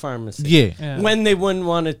at the pharmacy. know. Yeah. Yeah. When they wouldn't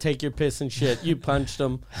want to take your piss and shit, you punched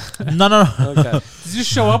them. No. Okay. Did you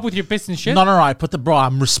just show up with your piss and shit? No. I put bro.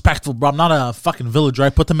 I'm respectful, bro. I'm not a fucking villager. I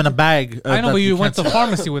put them in a bag. I know, that but you went to can't-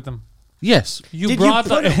 pharmacy with them. Yes. You Did you brought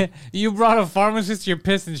put you brought a pharmacist your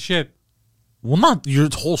piss and shit. Well, not your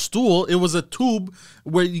whole stool. It was a tube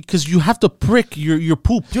where because you have to prick your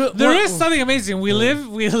poop. There is something amazing. We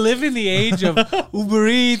live in the age of Uber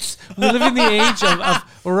Eats. We live in the age of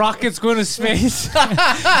rockets going to space.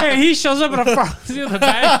 And he shows up in a pharmacy with a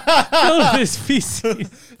bag filled with his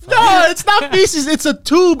feces. No, it's not feces. It's a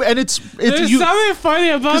tube, and it's There's you. something funny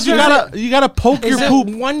about Because you gotta poke Is your it poop.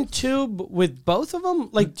 one tube with both of them?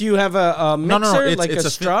 Like, do you have a mixer, it's a a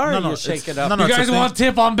straw, thing- or no, you it's- shake it up? no, no, You it's a guys thing- want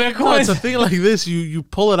tip on No, Bitcoin? it's a thing like this. You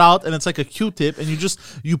pull it out, and it's like a Q-tip, and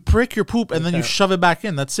you prick your poop, and then you Okay. shove it back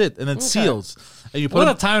in. That's it, and it seals. And you put What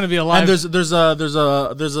a it, time to be alive. and there's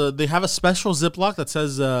a they have a special Ziploc that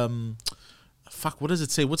says fuck, what does it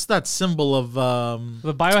say? What's that symbol of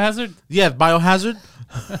the biohazard. biohazard?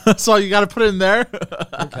 So you got to put it in there.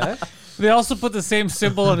 Okay. They also put the same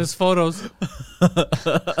symbol on his photos.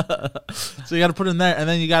 So you got to put it in there, and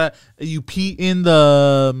then you pee in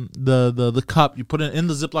the cup. You put it in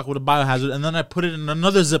the Ziploc with a biohazard, and then I put it in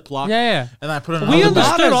another Ziploc. Yeah. And I put it in We another bag.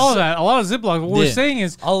 understood all of that. A lot of Ziploc. What we're Yeah. saying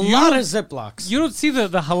is A you lot don't- of Ziplocs. You don't see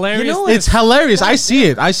the hilarious. You know thing. It's hilarious. I see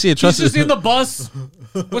it. He's Trust just me. in the bus.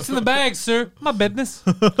 What's in the bag, sir? My business.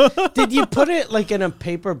 Did you put it like in a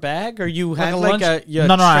paper bag, or you had a like lunch- a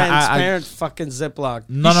No, no, I- transparent fucking Ziploc?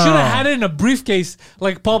 No, You no, should no, have had it in a briefcase,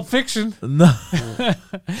 like Pulp Fiction. No.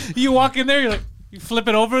 You walk in there, you're like, you flip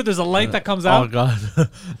it over. There's a light that comes Oh out. god.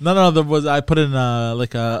 No. There was I put in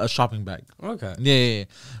like a shopping bag. Okay. Yeah.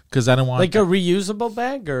 Because I didn't want Like a reusable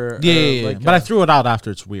bag, or yeah. Like But I threw it out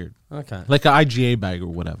after. It's weird. okay. Like an IGA bag or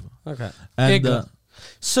whatever. Okay. And Igla.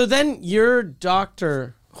 So then your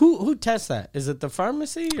doctor, who tests that? Is it the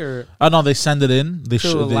pharmacy or no, they send it in. They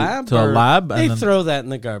to a lab? to a or lab. They And then, throw that in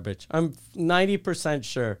the garbage. I'm 90%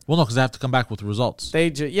 sure. well, no, because they have to come back with results.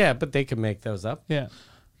 Yeah, but they can make those up. Yeah.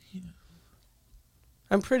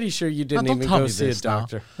 I'm pretty sure you didn't don't even tell go me see a this now.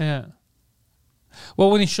 doctor. Yeah.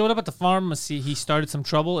 Well, when he showed up at the pharmacy, he started some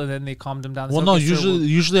trouble, and then they calmed him down. They Well, said, no, "Okay, sir,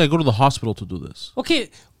 usually I go to the hospital to do this. Okay,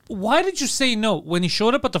 why did you say no? When he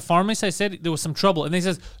showed up at the pharmacy, I said there was some trouble. And they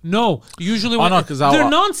says, no, usually when no, 'cause I'll- they're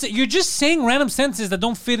nonsense. You're just saying random sentences that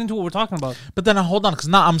don't fit into what we're talking about. But then hold on, because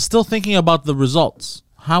now I'm still thinking about the results.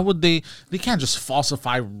 How would they can't just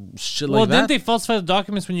falsify shit Well, like that. didn't they falsify the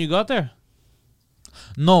documents when you got there?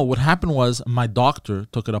 No, what happened was my doctor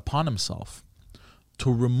took it upon himself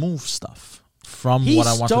to remove stuff from He what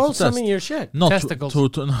I wanted stole to some test. of your shit. No, Testicles.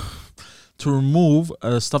 to remove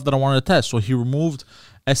stuff that I wanted to test. So he removed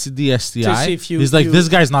STD, STI. see if you- He's like, you- this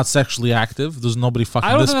guy's not sexually active. There's nobody fucking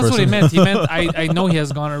I don't this think that's person. what he meant. He meant, I know he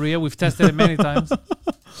has gonorrhea. We've tested it many times.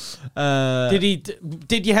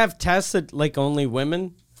 Did you have tests that like only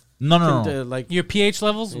women No, can no, do? no. Like, Your pH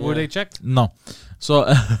levels, were Yeah. they checked? No. So,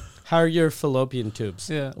 how are your fallopian tubes?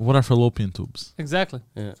 Yeah, what are fallopian tubes? exactly.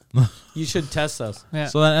 Yeah. You should test those. Yeah.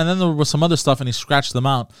 So and then there was some other stuff, and he scratched them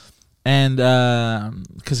out. And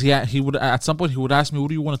because he would at some point he would ask me, "What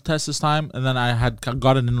do you want to test this time?" And then I had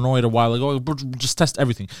gotten annoyed a while ago. Just test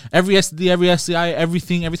everything, every STD, every STI,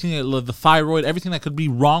 everything, the thyroid, everything that could be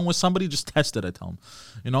wrong with somebody. Just test it. I tell him,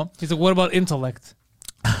 you know. He's like, what about intellect?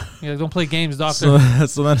 Yeah, don't play games, doctor.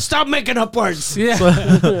 So then Stop making up words.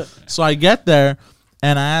 yeah. so I get there.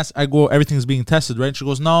 And I go, everything's being tested, right? She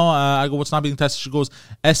goes, no. I go, what's not being tested? She goes,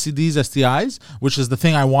 STDs, STIs, which is the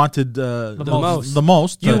thing I wanted the most. The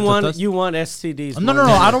most. You to want test. STDs? No, more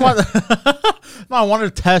I than- don't want. No, I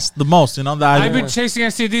wanted to test the most. You know that. I've been chasing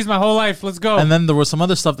STDs my whole life. Let's go. And then there was some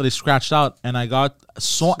other stuff that he scratched out, and I got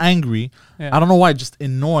so angry. Yeah. I don't know why, just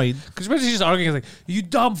annoyed. Because basically just arguing, like, you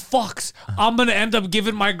dumb fucks. I'm going to end up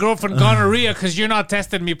giving my girlfriend gonorrhea because you're not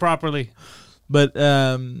testing me properly. But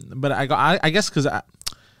I guess because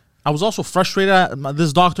I was also frustrated at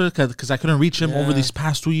this doctor because I couldn't reach him over Yeah. these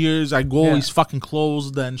past 2 years. I go, Yeah. he's fucking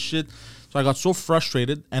closed and shit. So I got so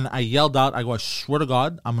frustrated, and I yelled out. I go, I swear to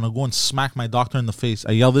God, I'm gonna go and smack my doctor in the face.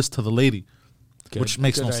 I yell this to the lady, which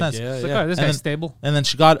makes Good no sense. idea, It's like, yeah. oh, this And guy's then- stable. And then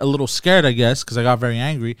she got a little scared, I guess, because I got very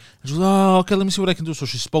angry. And she goes, "Oh, okay, let me see what I can do." So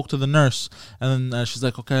she spoke to the nurse, and then she's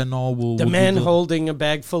like, "Okay, no, we'll." The we'll man do holding a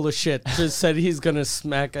bag full of shit just said he's gonna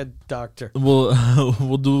smack a doctor. We'll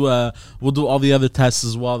we'll do all the other tests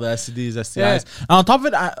as well, the STDs, STIs. And on top of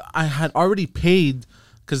it, I had already paid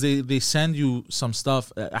because they send you some stuff.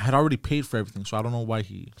 I had already paid for everything, so I don't know why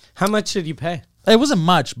he. How much did you pay? It wasn't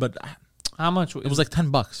much, but How much? it was like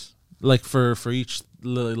 $10, like for each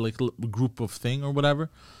group of thing or whatever.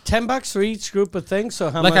 $10 for each group of things. So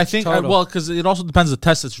how Like much? I think, total? well, because it also depends the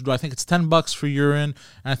test that you do. I think it's $10 for urine,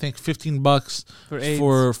 and I think $15 For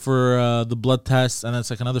AIDS. for the blood test, and it's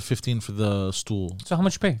like another $15 for the stool. So how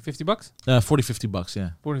much you pay? $50? $40, $50,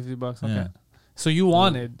 yeah. 40, $50. Okay. Yeah. So you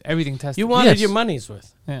wanted everything tested. You wanted Yes. your money's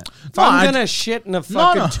worth. Yeah. If No, I'm I- gonna shit in a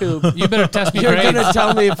fucking no. tube, You better test me for you're AIDS. gonna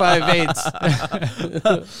tell me if I have AIDS.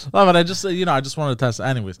 No, but I just I just wanted to test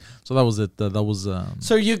anyways. So that was it. That was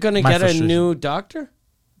So you're gonna My get a frustration. new doctor?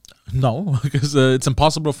 no, because it's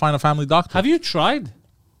impossible to find a family doctor. Have you tried?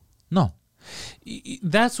 No,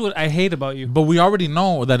 That's what I hate about you. but we already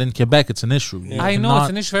know that in Quebec it's an issue. You I know cannot- it's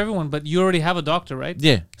an issue for everyone, but you already have a doctor, right?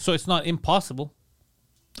 Yeah, So it's not impossible.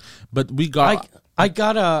 but we got. I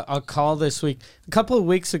got a call this week. A couple of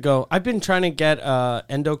weeks ago, I've been trying to get a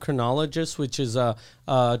endocrinologist, which is a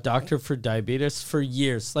doctor for diabetes, for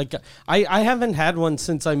years. Like I haven't had one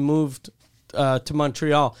since I moved to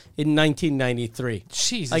Montreal in 1993.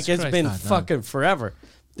 Jesus Like it's Christ. been fucking forever,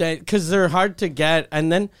 because they're hard to get.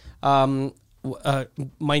 And then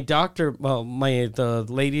my doctor, the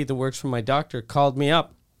lady that works for my doctor, called me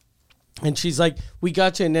up. And she's like, we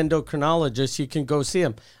got you an endocrinologist. You can go see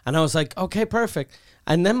him. And I was like, okay, perfect.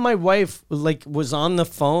 And then my wife was on the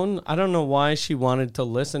phone. I don't know why she wanted to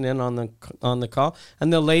listen in on the call.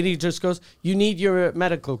 And the lady just goes, you need your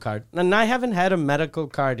medical card. And I haven't had a medical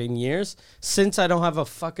card in years since I don't have a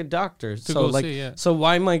fucking doctor. go see, yeah. So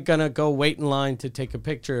why am I going to go wait in line to take a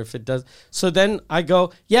picture if it does? So then I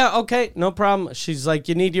go, yeah, okay, no problem. She's like,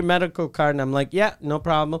 you need your medical card. And I'm like, yeah, no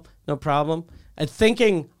problem. No problem. And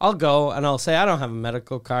thinking I'll go and I'll say I don't have a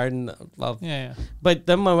medical card, and Yeah. but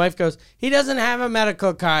then my wife goes, he doesn't have a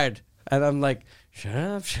medical card, and I'm like, shut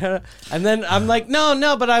up, and then I'm like, no,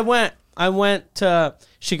 but I went to.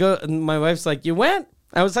 She goes, and my wife's like, you went?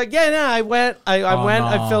 I was like, yeah, I went. I went.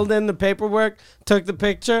 no. I filled in the paperwork, took the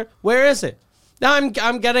picture. Where is it? No, I'm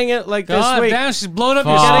getting it like God this week. damn, she's blown up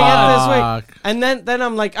I'm your getting spot. it this Fuck. week, and then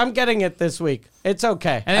I'm like, I'm getting it this week. It's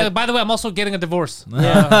okay. And by the way, I'm also getting a divorce.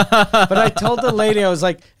 Yeah. But I told the lady, I was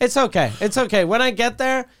like, it's okay. It's okay. When I get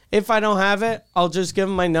there, if I don't have it, I'll just give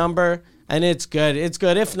them my number and it's good. It's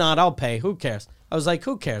good. If not, I'll pay. Who cares? I was like,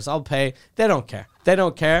 who cares? I'll pay. They don't care. They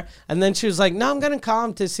don't care. And then she was like, no, I'm going to call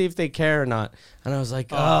them to see if they care or not. And I was like,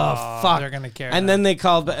 oh, fuck. they're gonna care And now.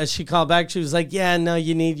 then she called back. She was like, yeah, no,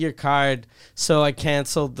 you need your card. So I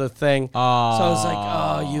canceled the thing. So I was like,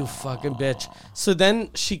 oh, you fucking bitch. So then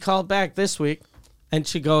she called back this week. And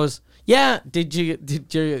she goes, yeah, did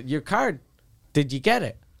your card, did you get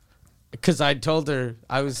it? Because I told her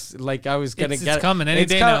I was going to get it. It's coming any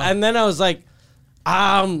day now. And then I was like,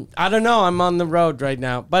 I don't know. I'm on the road right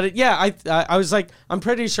now. But I was like, I'm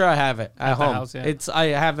pretty sure I have it at the home. house, yeah. I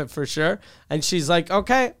have it for sure. And she's like,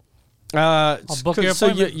 okay. I'll book your so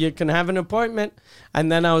appointment. you can have an appointment.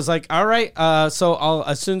 And then I was like, all right. So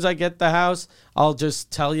as soon as I get the house, I'll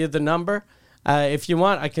just tell you the number. If you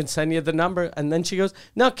want, I can send you the number. And then she goes,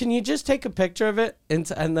 no, can you just take a picture of it? And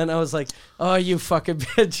then I was like, oh, you fucking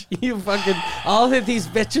bitch. You fucking, all of these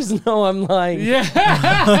bitches know I'm lying.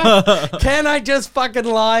 Yeah. Can I just fucking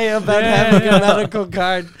lie about having a medical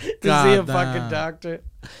card to God see a damn. fucking doctor?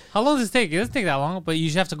 How long does it take? It doesn't take that long, but you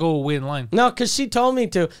just have to go wait in line. No, because she told me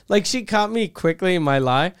to. Like, she caught me quickly in my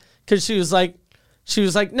lie. Because she was like,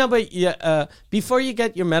 no, but yeah, before you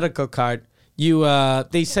get your medical card,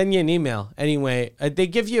 they send you an email anyway. They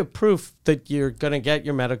give you a proof that you're gonna get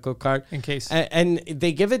your medical card In case. and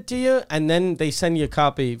they give it to you, and then they send you a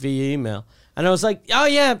copy via email. And I was like, oh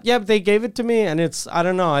yeah, they gave it to me, and I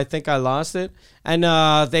don't know, I think I lost it, and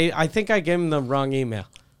I think I gave them the wrong email.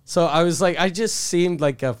 So I was like, I just seemed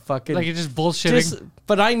like a fucking Like you're just bullshitting.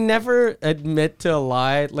 but I never admit to a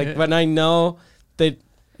lie. Like Yeah. when I know that.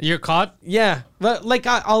 You're caught. Yeah, but like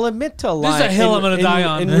I'll admit to a There's lie. a hill I'm gonna die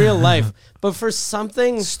on. in real life. But for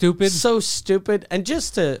something Stupid. so stupid, and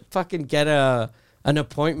just to fucking get an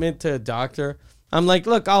appointment to a doctor, I'm like,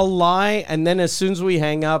 look, I'll lie, and then as soon as we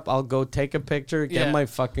hang up, I'll go take a picture, get Yeah. my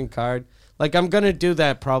fucking card. Like I'm gonna do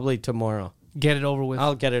that probably tomorrow. Get it over with.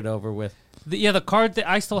 I'll get it over with. The card that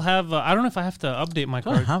I still have, I don't know if I have to update my I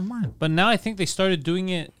card. have mine. But now I think they started doing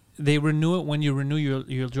it. They renew it when you renew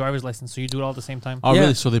your driver's license, so you do it all at the same time. Oh, Yeah.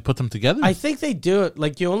 really? So they put them together? I think they do it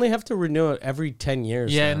like you only have to renew it every 10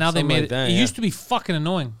 years. Yeah, now they something made like it. that, It yeah. used to be fucking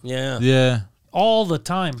annoying yeah. all the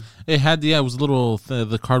time. It had, it was a little,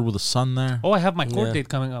 the card with the sun there. Oh, I have my court Yeah. date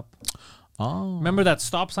coming up. Oh. Remember that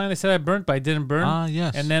stop sign they said I burnt, but I didn't burn? Ah,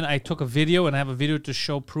 yes. And then I took a video, and I have a video to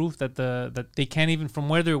show proof that that they can't even, from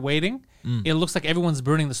where they're waiting, it looks like everyone's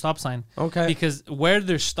burning the stop sign. Okay. Because where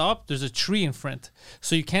they're stopped, there's a tree in front.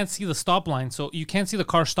 So you can't see the stop line. So you can't see the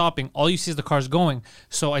car stopping. All you see is the cars going.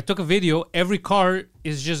 So I took a video. Every car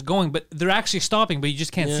is just going, but they're actually stopping, but you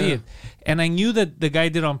just can't see Yeah. it. And I knew that the guy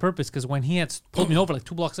did it on purpose, because when he had pulled me over like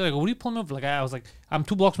 2 blocks away, I go, what are you pulling me over? Like I was like, I'm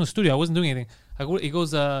 2 blocks from the studio. I wasn't doing anything. He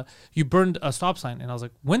goes, you burned a stop sign. And I was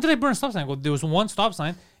like, when did I burn a stop sign? I go, there was one stop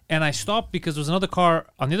sign, and I stopped because there was another car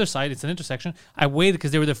on the other side. It's an intersection. I waited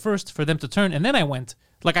because they were the first for them to turn, and then I went.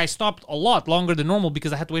 Like, I stopped a lot longer than normal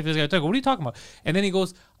because I had to wait for this guy to turn. What are you talking about? And then he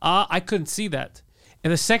goes, I couldn't see that.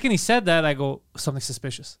 And the second he said that, I go, something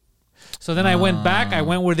suspicious. So then I went back. I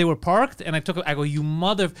went where they were parked, and I go, you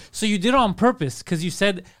mother. So you did it on purpose because you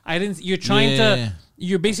said I didn't. You're trying to.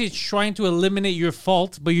 You're basically trying to eliminate your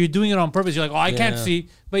fault, but you're doing it on purpose. You're like, I can't see,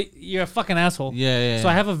 but you're a fucking asshole. So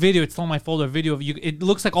I have a video. It's on my folder. A video of you. It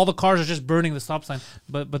looks like all the cars are just burning the stop sign,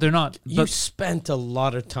 but they're not. You spent a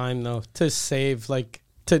lot of time though to save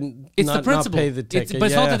It's the principle. Not pay the ticket. But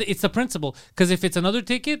it's not that it's the principle. Because if it's another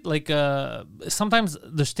ticket, like sometimes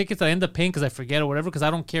there's tickets that I end up paying because I forget or whatever. Because I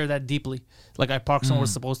don't care that deeply. Like I park somewhere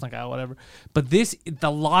supposed to, like whatever. But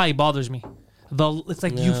the lie bothers me. It's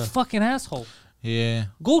like you fucking asshole. Yeah.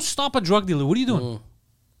 Go stop a drug dealer. What are you doing?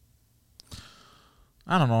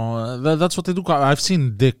 I don't know. That's what they do. I've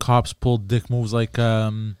seen dick cops pull dick moves like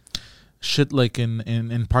shit like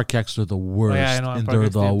in Park X. They're the worst. I know. And they're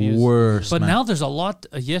the worst. But man. now there's a lot.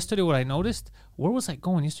 Yesterday, what I noticed, where was I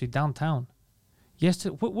going yesterday? Downtown.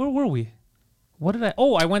 Yesterday, where were we? What did I?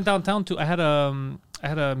 Oh, I went downtown I had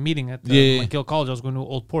a meeting at McGill College. I was going to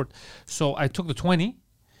Old Port, so I took the 20,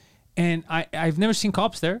 and I've never seen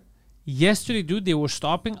cops there. Yesterday, dude, they were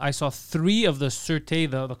stopping. I saw 3 of the Sûreté,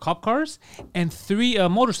 the cop cars, and 3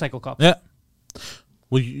 motorcycle cops. Yeah.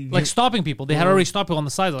 Well, stopping people. They had already stopped people on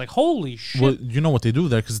the side. Like, holy shit. Well, you know what they do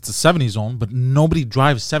there because it's a 70 zone, but nobody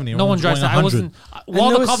drives 70. No one drives 70. I wasn't.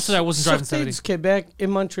 While the cops said I wasn't driving 70. Quebec in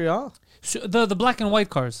Montreal. So the black and white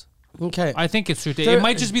cars. Okay. I think it's Sûreté. It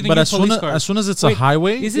might just be the new police cars. As soon as it's a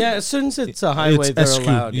highway, Is it? Yeah, as soon as it's a highway, they're SQ.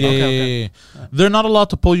 allowed. Yeah. They're not allowed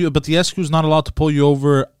to pull you, but the SQ is not allowed to pull you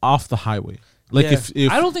over off the highway. Like if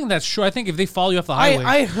I don't think that's true. I think if they follow you off the highway,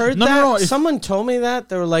 I heard that. Someone told me that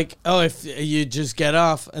they were like, "Oh, if you just get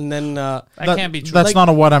off," and then that can't be true. That's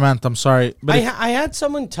not what I meant. I'm sorry, but I had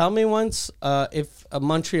someone tell me once if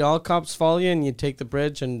Montreal cops follow you and you take the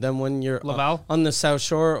bridge, and then when you're Laval on the South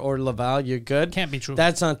Shore or Laval, you're good. Can't be true.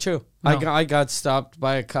 That's not true. No. I got stopped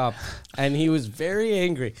by a cop, and he was very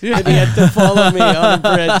angry. And he had to follow me on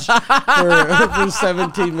a bridge for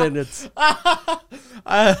 17 minutes.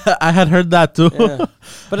 I had heard that too. Yeah.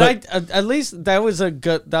 But I at least that was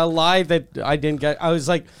that lie that I didn't get. I was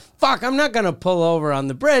like, fuck, I'm not gonna pull over on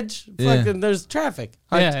the bridge. Fucking, there's traffic.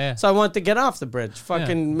 So I want to get off the bridge.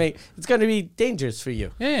 Fucking it's gonna be dangerous for you.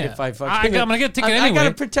 Yeah. If I fucking, I'm gonna get a ticket anyway. I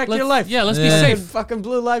gotta protect your life. Yeah, let's be safe. Fucking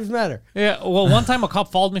blue lives matter. Yeah. Well, one time a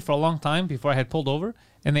cop followed me for a long time before I had pulled over,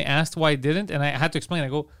 and they asked why I didn't, and I had to explain. I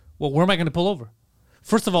go, well, where am I gonna pull over?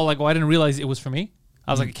 First of all, I didn't realize it was for me.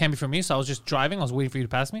 I was like, it can't be for me. So I was just driving. I was waiting for you to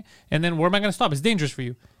pass me. And then where am I going to stop? It's dangerous for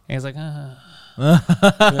you. And he's like,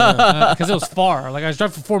 because it was far. Like I was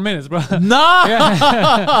driving for 4 minutes, bro. No.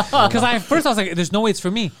 Because first I was like, there's no way it's for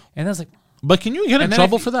me. And I was like, but can you get in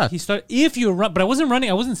trouble for that? He started, if you run, but I wasn't running.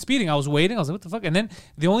 I wasn't speeding. I was waiting. I was like, what the fuck? And then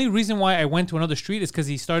the only reason why I went to another street is because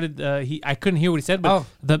he started, I couldn't hear what he said,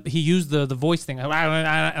 but he used the voice thing.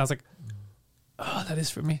 I was like, oh, that is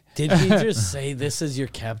for me. Did he just say, this is your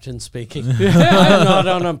captain speaking? I'm not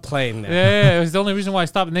on a plane now. Yeah, it was the only reason why I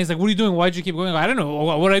stopped. And then he's like, what are you doing? Why'd you keep going? I go, I don't know.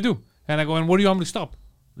 What did I do? And I go, and what do you want me to stop?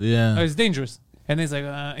 Yeah. It's dangerous. And then he's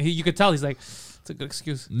like, you could tell. He's like, it's a good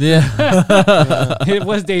excuse. Yeah. It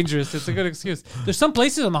was dangerous. It's a good excuse. There's some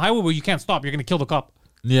places on the highway where you can't stop. You're going to kill the cop.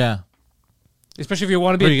 Yeah. Especially if you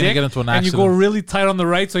want to be a dick get into an and you accident. go really tight on the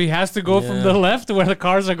right, so he has to go from the left to where the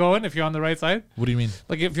cars are going if you're on the right side. What do you mean?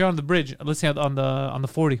 Like if you're on the bridge, let's say on the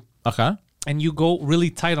 40. Okay. And you go really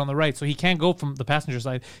tight on the right, so he can't go from the passenger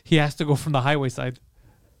side. He has to go from the highway side.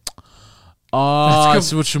 Oh, I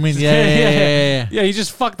see what you mean. Yeah. Yeah, you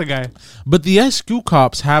just fucked the guy. But the SQ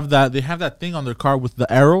cops have that. They have that thing on their car with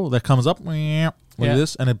the arrow that comes up like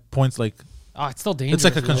this, and it points like. Oh, it's still dangerous.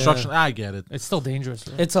 It's like a construction. I get it. It's still dangerous.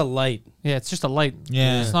 Right? It's a light. Yeah, it's just a light.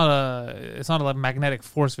 Yeah. It's not a magnetic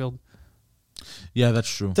force field. Yeah, that's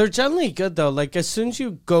true. They're generally good though. Like as soon as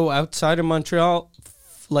you go outside of Montreal,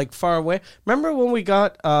 like far away. Remember when we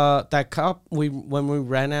got that cop? When we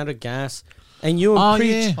ran out of gas, and you and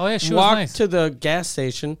Preach walked to the gas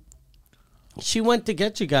station. She went to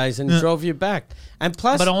get you guys and drove you back, and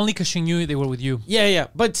plus, but only because she knew they were with you. Yeah.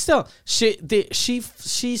 But still, she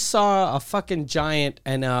saw a fucking giant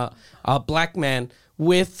and a black man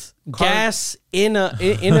with gas in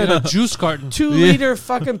a juice carton. 2-liter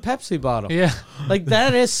fucking Pepsi bottle. Yeah. Like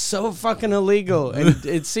that is so fucking illegal, and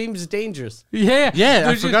it seems dangerous. Yeah. Yeah,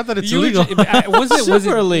 I Dude, forgot that it's you illegal. Was it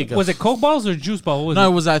Super illegal. Was it Coke bottles or juice bottles? What was No,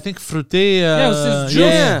 it? it was I think frutte. it was just juice.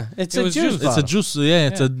 Yeah, it's It a was juice juice. It's a bottle. juice. Yeah,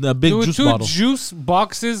 it's a big There were juice two bottle. juice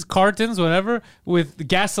boxes, cartons, whatever, with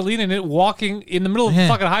gasoline in it, walking in the middle of the Yeah.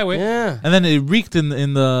 fucking highway. Yeah. And then it reeked in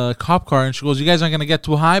the cop car, and she goes, "You guys aren't gonna get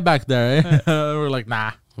too high back there." Eh? We're like,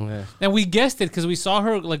 "Nah." Yeah. And we guessed it because we saw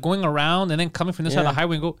her like going around and then coming from this side of Yeah. the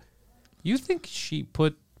highway and go, "You think she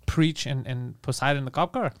put Preach and Poseidon in the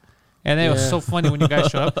cop car?" And then it was Yeah. so funny when you guys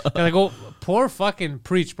show up. They're like, "Oh, poor fucking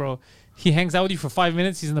Preach, bro. He hangs out with you for 5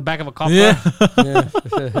 minutes. He's in the back of a cop Yeah, car."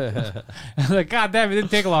 I'm like, God damn, it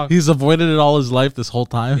didn't take long. he's avoided it all his life this whole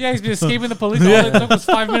time. Yeah, he's been escaping the police. All it took was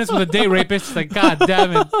 5 minutes with a date rapist. It's like, God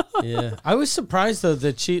damn it. Yeah. I was surprised though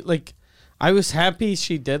that she like I was happy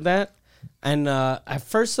she did that. And at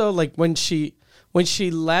first though, like when she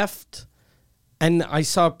left and I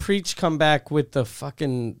saw Preach come back with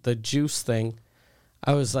the juice thing,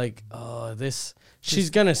 I was like, oh, she's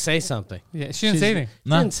gonna say something. Yeah, she didn't say anything. She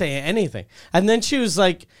No. didn't say anything. And then she was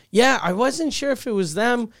like, yeah, I wasn't sure if it was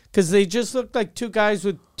them because they just looked like two guys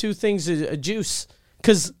with two things of juice.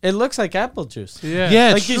 Because it looks like apple juice. Yeah. Yeah,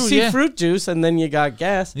 Like it's you true, see yeah. fruit juice and then you got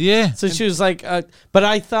gas. Yeah. So she was like, but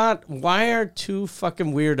I thought, why are two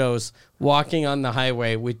fucking weirdos walking on the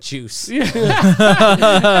highway with juice? yeah,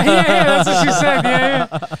 that's what she said. Yeah.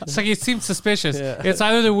 It's like it seems suspicious. Yeah. It's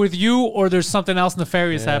either they're with you or there's something else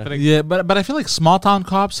nefarious Yeah. happening. Yeah, but I feel like small town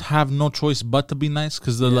cops have no choice but to be nice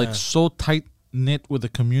because they're like Yeah. so tight knit with the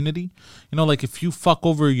community. You know, like if you fuck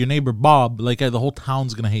over your neighbor Bob, like the whole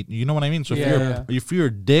town's gonna hate you. You know what I mean? So Yeah. if you're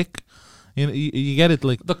a dick, you get it.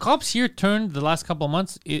 Like The cops here turned the last couple of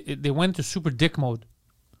months. They went to super dick mode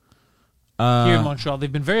here in Montreal.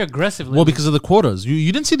 They've been very aggressive. well, lately. because of the quotas.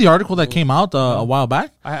 You didn't see the article that came out a while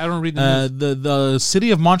back. I don't read the news. The city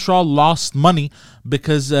of Montreal lost money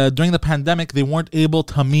because during the pandemic they weren't able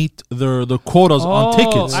to meet their quotas on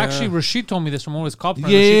tickets. Actually, Rashid told me this from one of his cop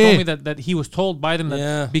friends. Yeah, Rashid yeah, told yeah. me that he was told by them that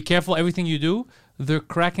Yeah. be careful everything you do. They're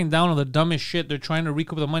cracking down on the dumbest shit. They're trying to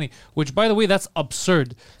recoup the money, which, by the way, that's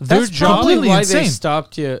absurd. Their That's job. probably Completely why insane. they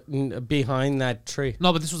stopped you behind that tree.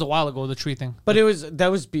 No, but this was a while ago. The tree thing. But it was It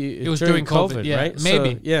was during COVID, yeah, right?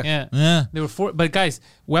 maybe. So, yeah. Yeah. They were but guys,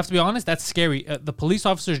 we have to be honest. That's scary. The police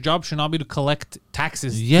officer's job should not be to collect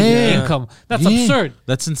taxes, Yeah. income. That's Yeah. absurd.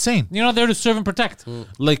 That's insane. You're not there to serve and protect.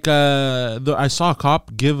 Like I saw a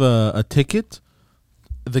cop give a ticket.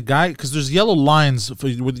 The guy, because there's yellow lines for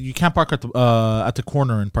you can't park at the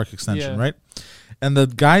corner in Park Extension, Yeah. right? And the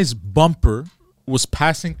guy's bumper was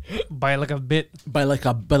passing By like a bit. by like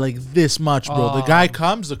this much, bro. The Oh. guy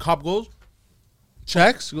comes, the cop goes,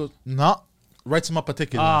 checks, goes, no, writes him up a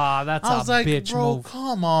ticket. Ah, that's I was a like, bitch bro, move.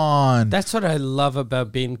 come on. That's what I love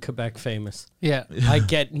about being Quebec famous. Yeah. I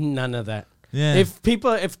get none of that. Yeah.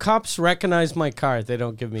 If cops recognize my car, they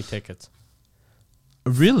don't give me tickets.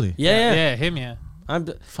 Really? Yeah. Yeah, him, yeah. I'm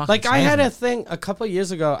Fucking like I had crazy. a thing a couple of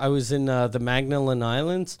years ago. I was in the Magdalen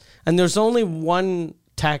Islands, and there's only one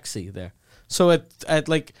taxi there. So at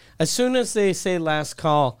like as soon as they say last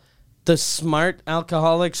call, the smart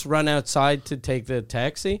alcoholics run outside to take the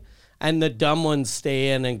taxi, and the dumb ones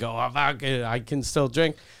stay in and go, oh, fuck it, I can still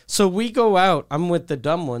drink. So we go out. I'm with the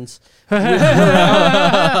dumb ones.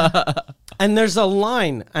 And there's a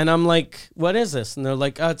line, and I'm like, what is this? And they're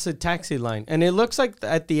like, oh, it's a taxi line. And it looks like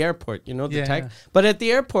at the airport, you know, the Yeah. taxi. But at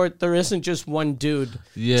the airport, there isn't just one dude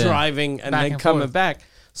Yeah. driving and Back then and coming forth. back.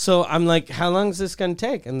 So I'm like, how long is this going to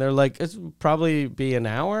take? And they're like, it's probably be an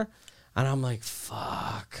hour. And I'm like,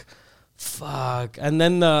 fuck. And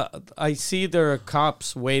then I see there are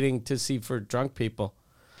cops waiting to see for drunk people.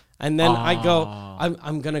 And then I go,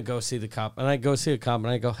 I'm going to go see the cop. And I go see a cop, and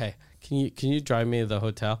I go, hey, can you drive me to the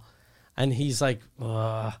hotel? And he's like,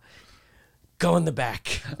 go in the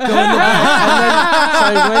back. Go in the back. And then, so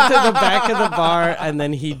I went to the back of the bar, and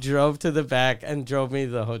then he drove to the back and drove me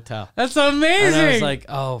to the hotel. That's And amazing. I was like,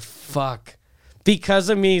 oh, fuck. Because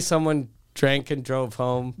of me, someone drank and drove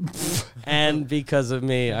home. And because of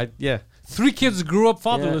me, yeah. 3 kids grew up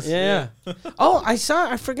fatherless. Yeah. Oh, I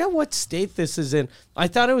forgot what state this is in. I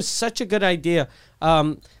thought it was such a good idea.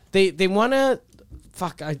 They want to...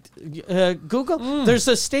 Fuck, Google. There's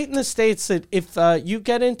a state in the States that if you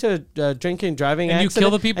get into drinking and driving And you accident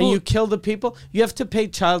kill the people? and you kill the people, you have to pay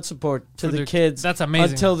child support to For the their- kids. that's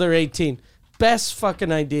amazing. Until they're 18. Best fucking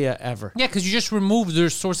idea ever. Yeah, because you just removed their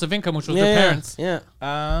source of income, which was their parents. Yeah.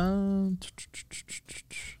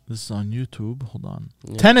 This is on YouTube. Hold on.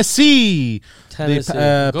 Tennessee. Tennessee.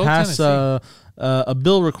 They Go pass Tennessee. a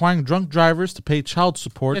bill requiring drunk drivers to pay child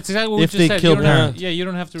support That's exactly what if we they just said. kill You don't have, parents. yeah, you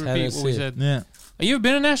don't have to repeat what we Tennessee. said. Yeah. Have you ever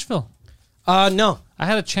been in Nashville? No. I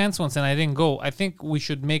had a chance once and I didn't go. I think we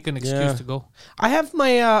should make an excuse Yeah. to go. I have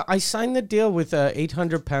my. I signed the deal with a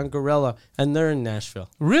 800-pound gorilla, and they're in Nashville.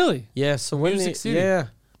 Really? Yeah. So when Music they, City. yeah,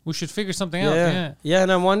 We should figure something out. yeah, Yeah. yeah,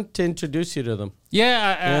 and I want to introduce you to them.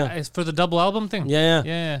 Yeah, it's for the double album thing. Yeah,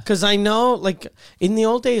 Yeah. Because I know, like in the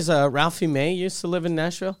old days, Ralphie May used to live in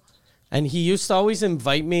Nashville, and he used to always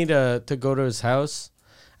invite me to go to his house,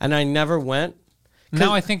 and I never went.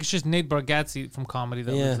 Now I think it's just Nate Bargatze from comedy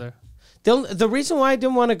that Yeah. lives there. The reason why I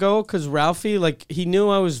didn't want to go because Ralphie, like, he knew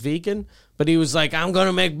I was vegan, but he was like, I'm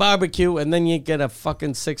gonna make barbecue, and then you get a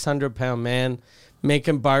fucking 600-pound man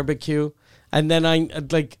making barbecue, and then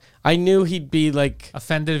I knew he'd be like,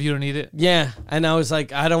 Offended if you don't eat it. yeah, and I was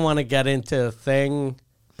like, I don't want to get into a thing,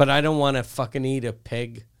 but I don't want to fucking eat a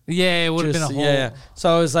pig. Yeah, it would have been a Just- whole. yeah.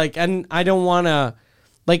 So I was like, and I don't want to,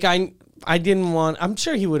 like, I didn't want. I'm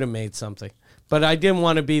sure he would have made something, but I didn't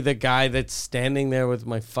want to be the guy that's standing there with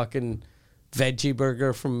my fucking veggie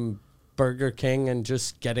burger from Burger King and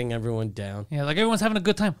just getting everyone down. Yeah, like everyone's having a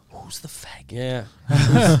good time. Who's the fag? Yeah,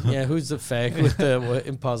 who's the fag with the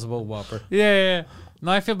Impossible Whopper? Yeah.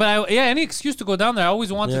 No, I feel, but any excuse to go down there. I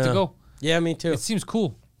always wanted to Yeah. go. Yeah, me too. It seems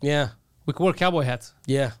cool. Yeah, We could wear cowboy hats.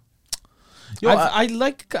 yeah. Yo, As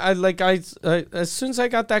soon as I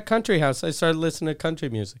got that country house, I started listening to country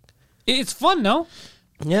music. It's fun, no?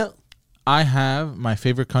 Yeah, I have my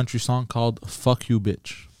favorite country song called "Fuck You,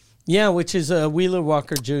 Bitch." yeah, which is Wheeler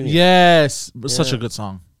Walker Jr. Yes, such a Yeah. good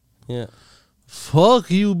song. Yeah. Fuck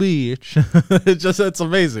you, bitch. It's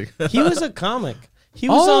amazing. He was a comic. He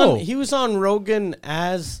was on Rogan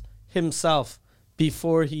as himself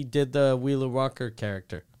before he did the Wheeler Walker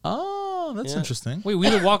character. Oh, that's Yeah. interesting. Wait,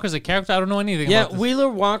 Wheeler Walker's a character? I don't know anything Yeah, about this. Wheeler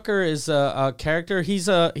Walker is a character. He's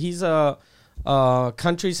a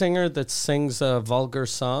country singer that sings vulgar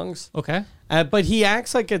songs. Okay. But he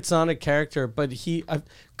acts like it's not a character. But he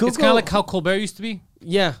Google, It's kind of like how Colbert used to be.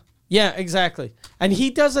 Yeah, exactly. And he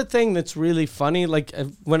does a thing that's really funny. Like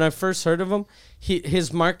when I first heard of him,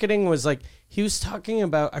 his marketing was like he was talking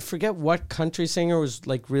about, I forget what country singer was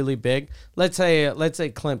like really big. Let's say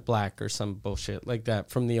Clint Black or some bullshit like that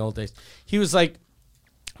from the old days. He was like,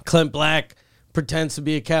 Clint Black pretends to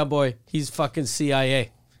be a cowboy. He's fucking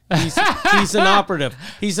CIA. He's an operative.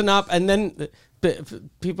 And then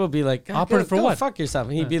people be like, Operative for go what? Fuck yourself.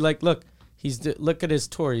 And he'd be like, look. Look at his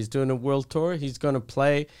tour. He's doing a world tour. He's going to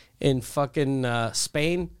play in fucking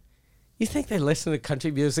Spain. You think they listen to country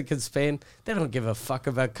music in Spain? They don't give a fuck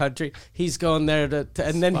about country. He's going there to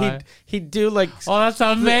and then Spy. he'd do like Oh, that's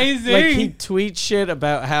amazing. like he'd tweet shit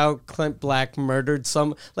about how Clint Black murdered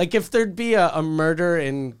some. Like if there'd be a murder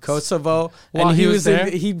in Kosovo While and he was there?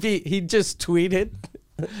 he'd just tweet it.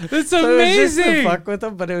 That's So it was just to amazing. fuck with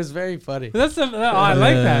him, but it was very funny. I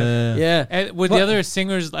like that. Yeah. And would But- the other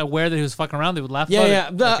singers aware that he was fucking around? They would laugh Yeah, about yeah.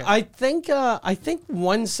 it? The- Okay. I think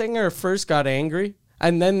one singer first got angry,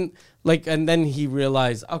 and then he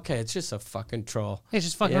realized, okay, it's just a fucking troll. Hey,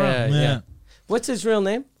 just fucking Yeah, around. yeah. Yeah. What's his real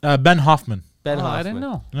name? Ben Hoffman. Ben Oh, Hoffman. I didn't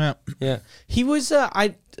know. Yeah. Yeah, he was.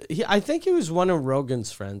 I think he was one of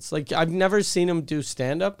Rogan's friends. Like I've never seen him do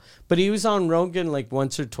stand up, but he was on Rogan like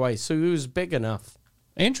once or twice, so he was big enough.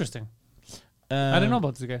 Interesting. I didn't know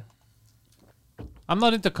about this guy. I'm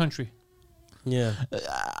not into country. Yeah,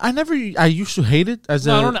 I used to hate it as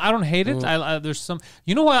No, a. I don't hate it. I there's some.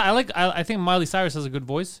 You know what I like? I think Miley Cyrus has a good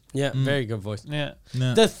voice. yeah, very good voice. Yeah.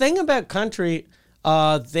 Yeah. The thing about country,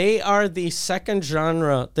 they are the second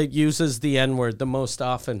genre that uses the N word the most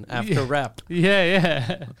often after rap.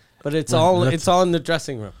 Yeah. But it's Well, all that's- in the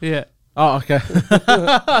dressing room. Yeah. Oh, okay.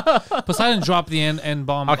 Poseidon dropped the N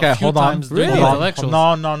bomb Okay, a few hold on. times during Really? the Hold on. intellectuals.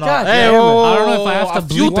 No. God Hey, damn it. whoa, I don't know if I have to a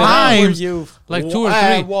few bleep it out. Why were times. you? Like 2 or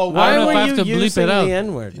Hey, 3. whoa, I Why don't know were if I you have to bleep using it out. the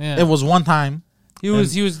N word? Yeah. It was one time. He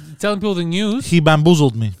was telling people the news. He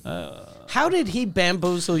bamboozled me. How did he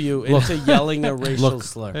bamboozle you into yelling a racial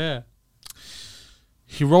slur? Yeah.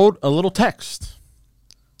 He wrote a little text.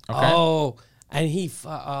 Okay. Oh, and he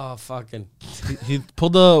fucking. He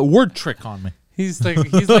pulled a word trick on me. He's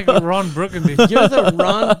like Ron Burgundy. You're the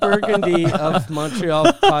Ron Burgundy of Montreal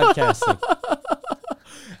podcasting.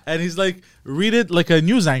 And he's like, read it like a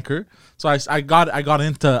news anchor. So I got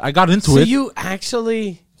into So it. you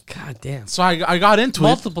actually, god damn. So I got into it.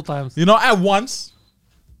 Multiple times. You know, at once.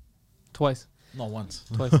 Twice. No, once.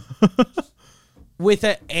 Twice. With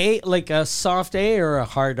like a soft A or a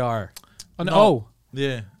hard R? An No. O.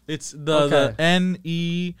 Yeah. It's Okay.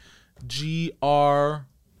 the NEGR.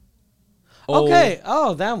 Okay.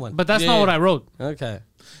 Oh, that one. But that's Yeah. not what I wrote. Okay.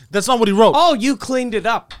 That's not what he wrote. Oh, you cleaned it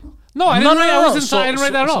up. No, I didn't write. I wasn't. I didn't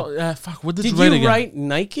write that at all. Fuck. What did Did you write you again? write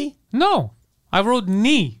Nike? No, I wrote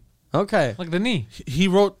knee, Okay. like the knee. He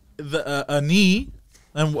wrote a knee,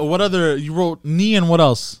 and what other? You wrote knee, and what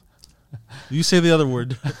else? You say the other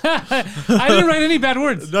word. I didn't write any bad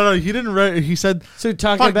words. No, he didn't write. He said. So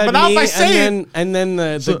talking Fuck, about but now if me I say and then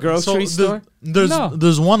the grocery store.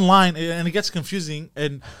 There's one line, and it gets confusing,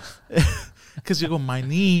 and because you go my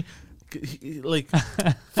knee, like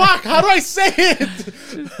fuck. How do I say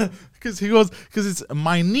it? Because it's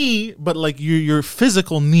my knee, but like your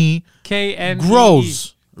physical knee KN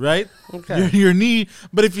grows, right? Okay. Your knee,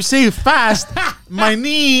 but if you say it fast, my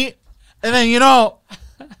knee, and then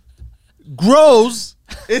grows.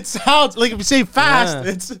 It sounds like if you say fast,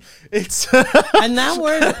 Yeah. it's And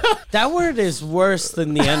that word is worse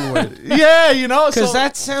than the N word. yeah, Because so,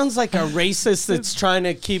 that sounds like a racist that's trying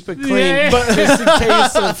to keep it clean, Yeah. but just in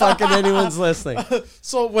case fucking anyone's listening.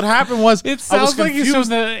 so what happened was It I was sounds like he's from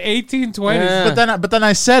confused, the 1820s. Yeah. but then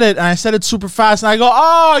I said it, and I said it super fast, and I go,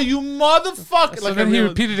 "Oh, you motherfucker!" So then he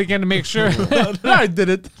repeated it again to make sure. I did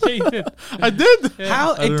it. He did. I did.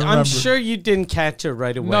 How? I don't I'm remember. sure you didn't catch it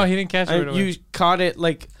right away. No, he didn't catch it right away. You caught it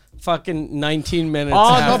like fucking 19 minutes. Oh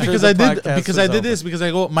no, after because the I did podcast because was I did over. this because I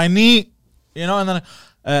go my knee, and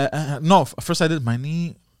then no, first I did my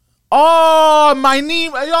knee. Oh, my knee!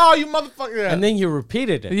 Oh, you motherfucker! Yeah. And then you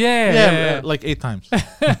repeated it. Yeah, like 8 times.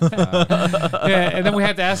 yeah. And then we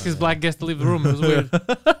had to ask his black guest to leave the room. It was weird,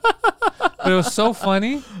 but it was so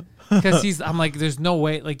funny because I'm like, there's no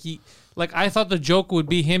way. Like I thought the joke would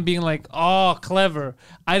be him being like, "Oh, clever."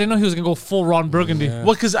 I didn't know he was gonna go full Ron Burgundy.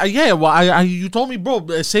 Well, because you told me,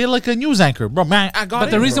 bro, say it like a news anchor, bro. Man, I got it.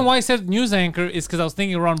 But the reason why I said news anchor is because I was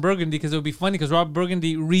thinking Ron Burgundy because it would be funny because Ron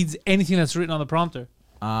Burgundy reads anything that's written on the prompter.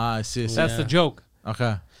 I see. That's the joke.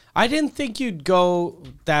 Okay. I didn't think you'd go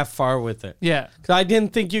that far with it. Yeah. 'Cause I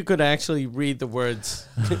didn't think you could actually read the words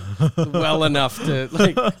well enough to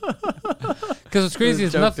like. Because what's crazy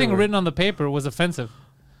is joke nothing they were- written on the paper was offensive,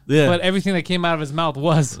 Yeah. but everything that came out of his mouth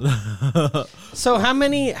was. So how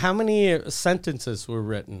many sentences were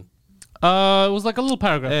written? It was like a little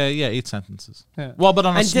paragraph. 8 sentences. Yeah. Well, but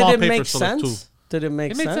on a And small did it paper, make so like 2. sense? Did it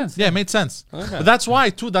make It made sense. Yeah, it made sense. Okay. But that's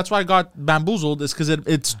why I got bamboozled is because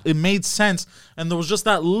it made sense, and there was just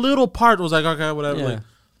that little part was like, okay, whatever. Yeah. Like,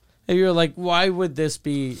 And you're like, why would this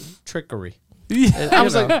be trickery? I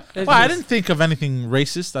was like, it well, I just- didn't think of anything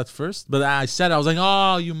racist at first, but I was like,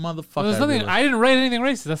 oh, you motherfucker. There's nothing. I didn't write anything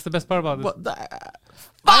racist. That's the best part about this.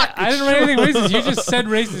 Fuck! I didn't write anything racist. You just said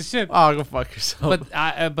racist shit. Oh, go fuck yourself.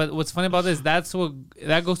 But what's funny about this?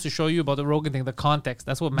 That goes to show you about the Rogan thing. The context.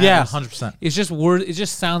 That's what matters. yeah, 100%. It's just word. It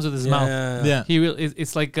just sounds with his mouth. Yeah.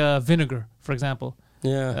 It's like vinegar, for example.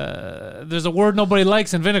 Yeah. There's a word nobody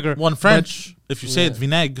likes in vinegar. One French, if you say it,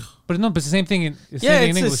 vinaigre. But no, but it's the same thing in Yeah, thing in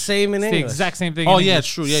it's the English. same in It's the English. exact same thing. Oh, in yeah, English.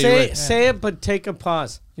 it's true. Yeah, you're right. Say it, but take a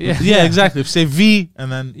pause. Yeah. Yeah, exactly. If you say V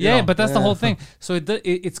and then. you Yeah, know. but that's the Yeah. whole thing. So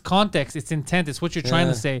it's context, it's intent, it's what you're trying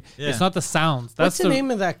to Yeah. say. Yeah. It's not the sounds. What's That's the name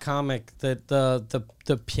of that comic that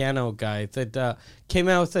the piano guy that came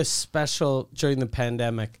out with a special during the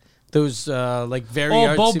pandemic? Those like very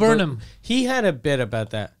Oh, Bo artsy Burnham. He had a bit about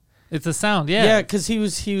that. It's a sound. Yeah, Yeah. because he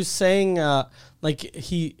was saying like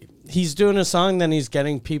he's doing a song, then he's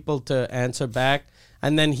getting people to answer back,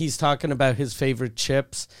 and then he's talking about his favorite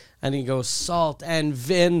chips, and he goes salt and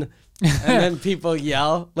vin, and then people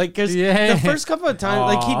yell like because Yeah. the first couple of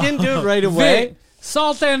times like he didn't do it right away. V.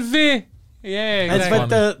 Salt and V. Yeah, And exactly.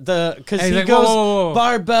 but the because And he he's like, goes whoa, whoa, whoa.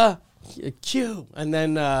 barba Q, and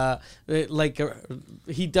then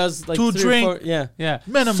he does like To 3 or drink. 4, yeah, Yeah.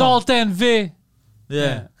 Minimum. Salt and V.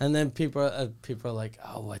 Yeah. and then people are like,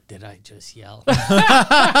 oh, what did I just yell?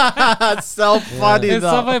 That's so funny, It's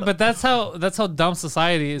though. so funny, but that's how dumb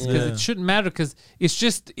society is because Yeah. it shouldn't matter because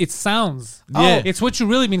it sounds. Yeah. It's what you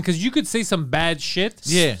really mean because you could say some bad shit.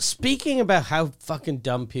 Yeah. Speaking about how fucking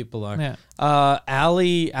dumb people are, Yeah.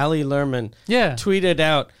 Ali Lerman Yeah. tweeted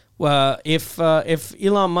out, if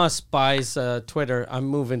Elon Musk buys Twitter, I'm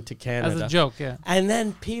moving to Canada. As a joke, yeah. And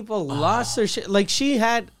then people lost their shit. Like she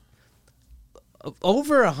had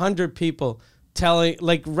over 100 people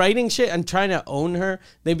writing shit and trying to own her.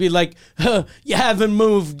 They'd be like, huh, "You haven't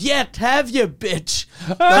moved yet, have you, bitch?"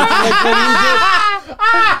 like when he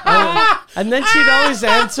did. And then she'd always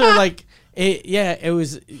answer like, it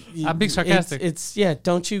was. I'm being sarcastic. It's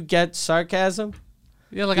don't you get sarcasm?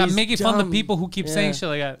 Yeah, like These I'm making fun of dumb- the people who keep saying yeah. shit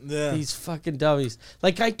like that. Yeah. These fucking dummies.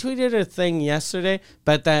 Like I tweeted a thing yesterday,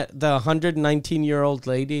 but the 119-year-old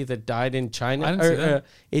lady that died in China I didn't see that.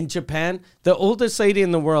 in Japan, the oldest lady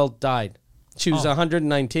in the world died. She was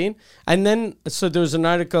 119. And then, so there was an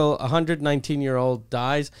article, 119-year-old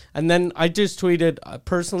dies. And then I just tweeted,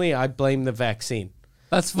 personally, I blame the vaccine.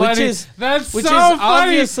 That's funny. That's which so is funny.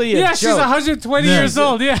 obviously a she's joke. 120 Yeah. years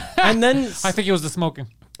old. Yeah. And then, I think it was the smoking.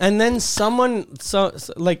 and then someone, so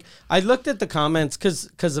like, I looked at the comments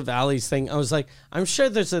because of Ali's thing. I was like, I'm sure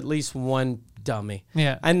there's at least one dummy.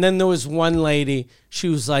 Yeah. And then there was one lady, she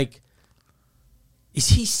was like, is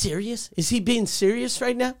he serious? Is he being serious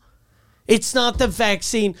right now? It's not the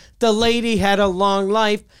vaccine. The lady had a long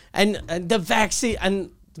life, and the vaccine.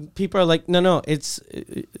 And people are like, no,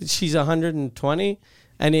 she's 120,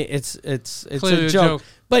 and it's Clearly a a joke. joke.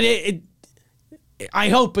 But I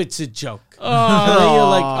hope it's a joke. Oh. You're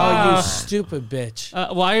like, you stupid bitch.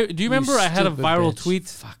 Do you remember I had a stupid viral bitch. tweet?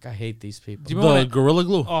 Fuck, I hate these people. Do you remember The Gorilla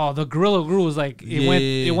Glue. Oh, the Gorilla Glue was like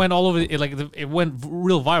it went all over. It went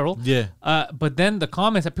real viral. Yeah. But then the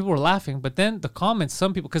comments that people were laughing. But then the comments,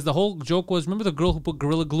 some people, because the whole joke was, remember the girl who put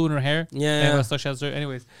Gorilla Glue in her hair? Yeah. And stuff she has there.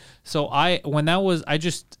 Anyways, so I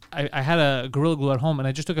had a Gorilla Glue at home, and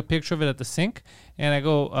I just took a picture of it at the sink, and I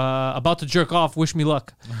go about to jerk off. Wish me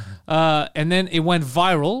luck. And then it went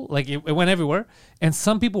viral, like it went everywhere. And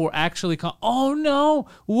some people were actually, oh no,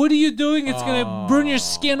 what are you doing? It's gonna burn your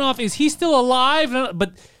skin off. Is he still alive?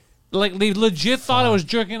 But like they legit thought I was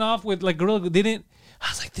jerking off with like Gorilla Glue. They didn't. I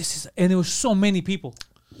was like, this is, and there was so many people.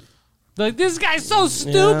 They're like, this guy's so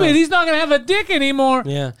stupid. Yeah. He's not gonna have a dick anymore.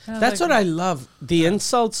 Yeah, And I was that's like, what I love. The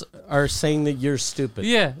insults are saying that you're stupid.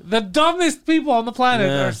 Yeah, the dumbest people on the planet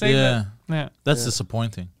Yeah. are saying Yeah. that. Yeah. That's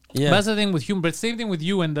disappointing. Yeah. But that's the thing with humor. But same thing with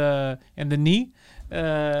you and the knee.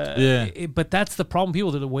 But that's the problem.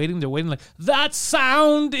 People that are waiting, they're waiting like that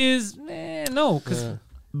sound is no. Because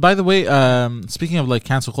By the way, speaking of like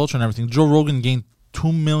cancel culture and everything, Joe Rogan gained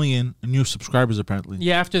 2 million new subscribers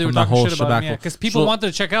apparently. after they were From the talking whole shit about him, debacle. because people So- wanted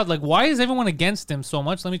to check out like why is everyone against him so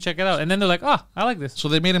much? Let me check it out, and then they're like, I like this. So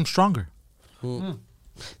they made him stronger.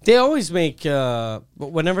 They always make, but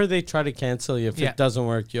whenever they try to cancel you, if Yeah. it doesn't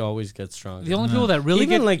work, you always get stronger. The only people that really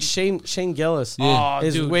Even get like Shane Gillis Yeah.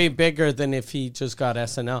 is dude. way bigger than if he just got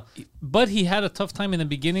SNL. but he had a tough time in the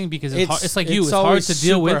beginning because it's, It's- hard, it's like you, it's it's hard always to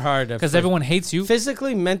deal super with hard at because first. everyone hates you.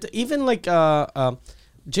 Physically, even like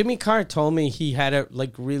Jimmy Carr told me he had it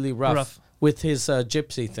like really rough. With his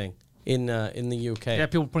gypsy thing in the UK. Yeah,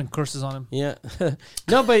 people putting curses on him. Yeah.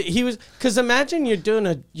 No, but he was, because imagine you're doing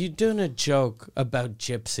a joke about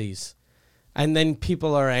gypsies, and then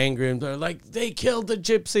people are angry and they're like, they killed the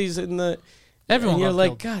gypsies in the. Everyone And you're got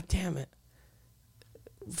like, killed. God damn it.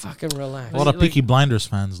 Fucking relax. A lot of Like- Peaky Blinders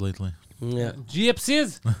fans lately. Yeah.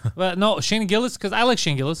 GFCs. But no, Shane Gillis, because I like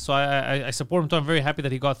Shane Gillis, so I support him too. I'm very happy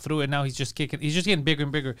that he got through it. Now he's just kicking. He's just getting bigger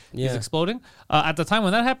and bigger. He's Yeah. exploding. At the time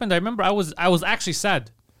when that happened, I remember I was actually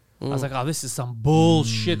sad. I was like, oh, this is some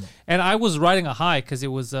bullshit. And I was riding a high because it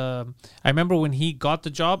was. I remember when he got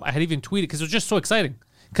the job, I had even tweeted because it was just so exciting.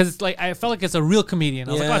 Because it's like I felt like it's a real comedian.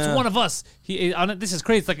 I was like, oh, Yeah. it's one of us. This is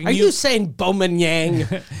crazy. It's like a Are new- you saying Bowman Yang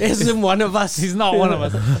isn't one of us? He's not one of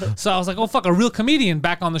us. So I was like, oh, fuck, a real comedian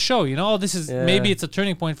back on the show. You know, this is Yeah. maybe it's a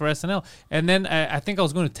turning point for SNL. And then I think I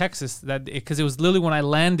was going to Texas because it was literally when I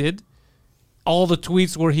landed, all the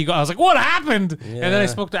tweets where he got, I was like, what happened? And then I Yeah.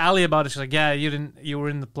 spoke to Ali about it. She's like, yeah, you were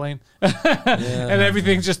in the plane. And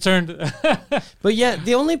everything just turned. But yeah,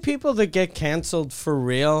 the only people that get canceled for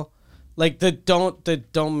real, like that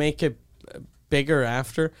don't make it bigger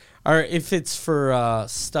after, are if it's for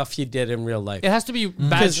stuff you did in real life. It has to be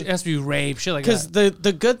bad. It has to be rape, shit like Because that.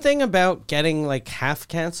 the good thing about getting like half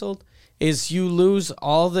canceled is you lose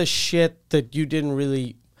all the shit that you didn't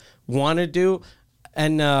really want to do,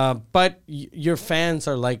 and but your fans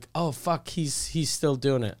are like, oh fuck, he's still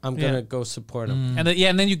doing it. I'm gonna go support him. And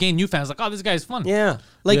then you gain new fans like, oh, this guy's fun. Yeah,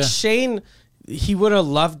 like Yeah. Shane. He would have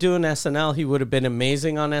loved doing SNL. He would have been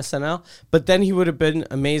amazing on SNL. But then he would have been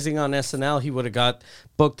amazing on SNL. He would have got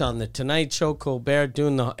booked on the Tonight Show, Colbert,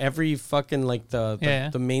 doing every fucking like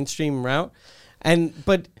the mainstream route, and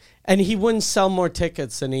he wouldn't sell more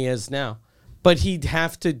tickets than he is now. But he'd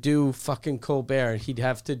have to do fucking Colbert. He'd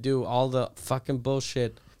have to do all the fucking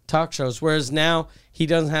bullshit talk shows. Whereas now he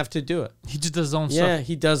doesn't have to do it. He just does his own Yeah, stuff.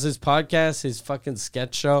 he does his podcast, his fucking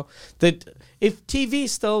sketch show. That if TV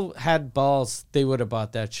still had balls, they would have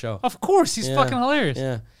bought that show. Of course, he's Yeah. fucking hilarious.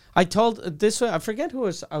 Yeah. I told this way, I forget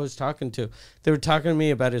who I was talking to. They were talking to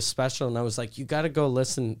me about his special, and I was like, you got to go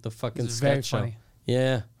listen to the fucking It's very sketch show. funny.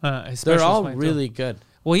 Yeah. His They're special's all funny, too. really good.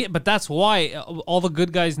 Well, yeah, but that's why all the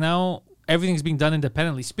good guys now, everything's being done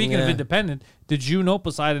independently. Speaking of Yeah. independent, did you know,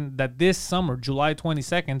 Poseidon, that this summer, July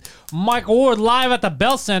 22nd, Michael Ward live at the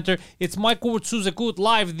Bell Center. It's Michael Ward Suzekut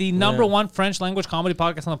live, the number one French language comedy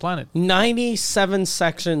podcast on the planet. 97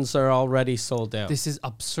 sections are already sold out. This is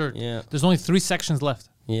absurd. Yeah. There's only 3 sections left,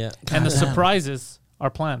 Yeah. and the surprises are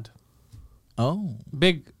planned. Oh.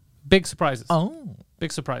 Big surprises. Oh.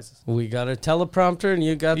 Big surprises. We got a teleprompter and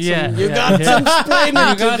you got Yeah, some you yeah, got yeah. some explaining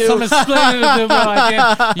You to got do. some explaining to do,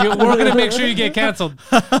 bro. We're going to make sure you get canceled.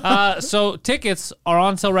 So tickets are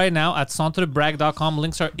on sale right now at centrebrag.com.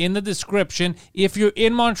 Links are in the description. If you're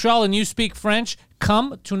in Montreal and you speak French,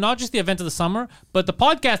 come to not just the event of the summer, but the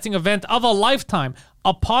podcasting event of a lifetime.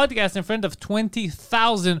 A podcast in front of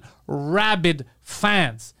 20,000 rabid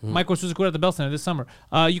fans. Michael Suzekut at the Bell Center this summer.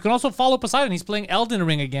 You can also follow Poseidon. He's playing Elden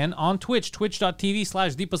Ring again on Twitch,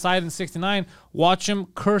 twitch.tv/ThePoseidon69. Watch him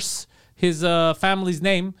curse his family's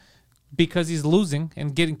name because he's losing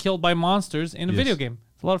and getting killed by monsters in a video game.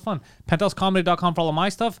 It's a lot of fun. PantelisComedy.com for all of my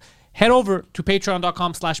stuff. Head over to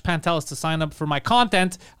patreon.com/Pantelis to sign up for my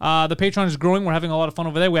content. The Patreon is growing. We're having a lot of fun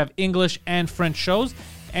over there. We have English and French shows.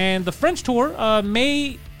 And the French tour,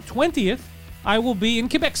 May 20th, I will be in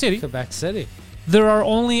Quebec City. Quebec City. There are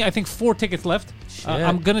only, I think, 4 tickets left. Shit.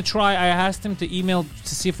 I'm going to try. I asked him to email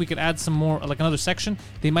to see if we could add some more, like another section.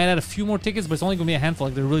 They might add a few more tickets, but it's only going to be a handful.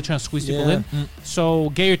 Like, they're really trying to squeeze people Yeah. in.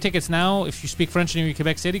 So get your tickets now if you speak French and you're in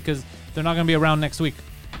Quebec City, because they're not going to be around next week.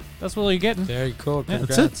 That's what you're getting. Very cool. Yeah.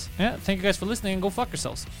 Congrats. That's it. Yeah, thank you guys for listening, and go fuck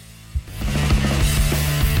yourselves.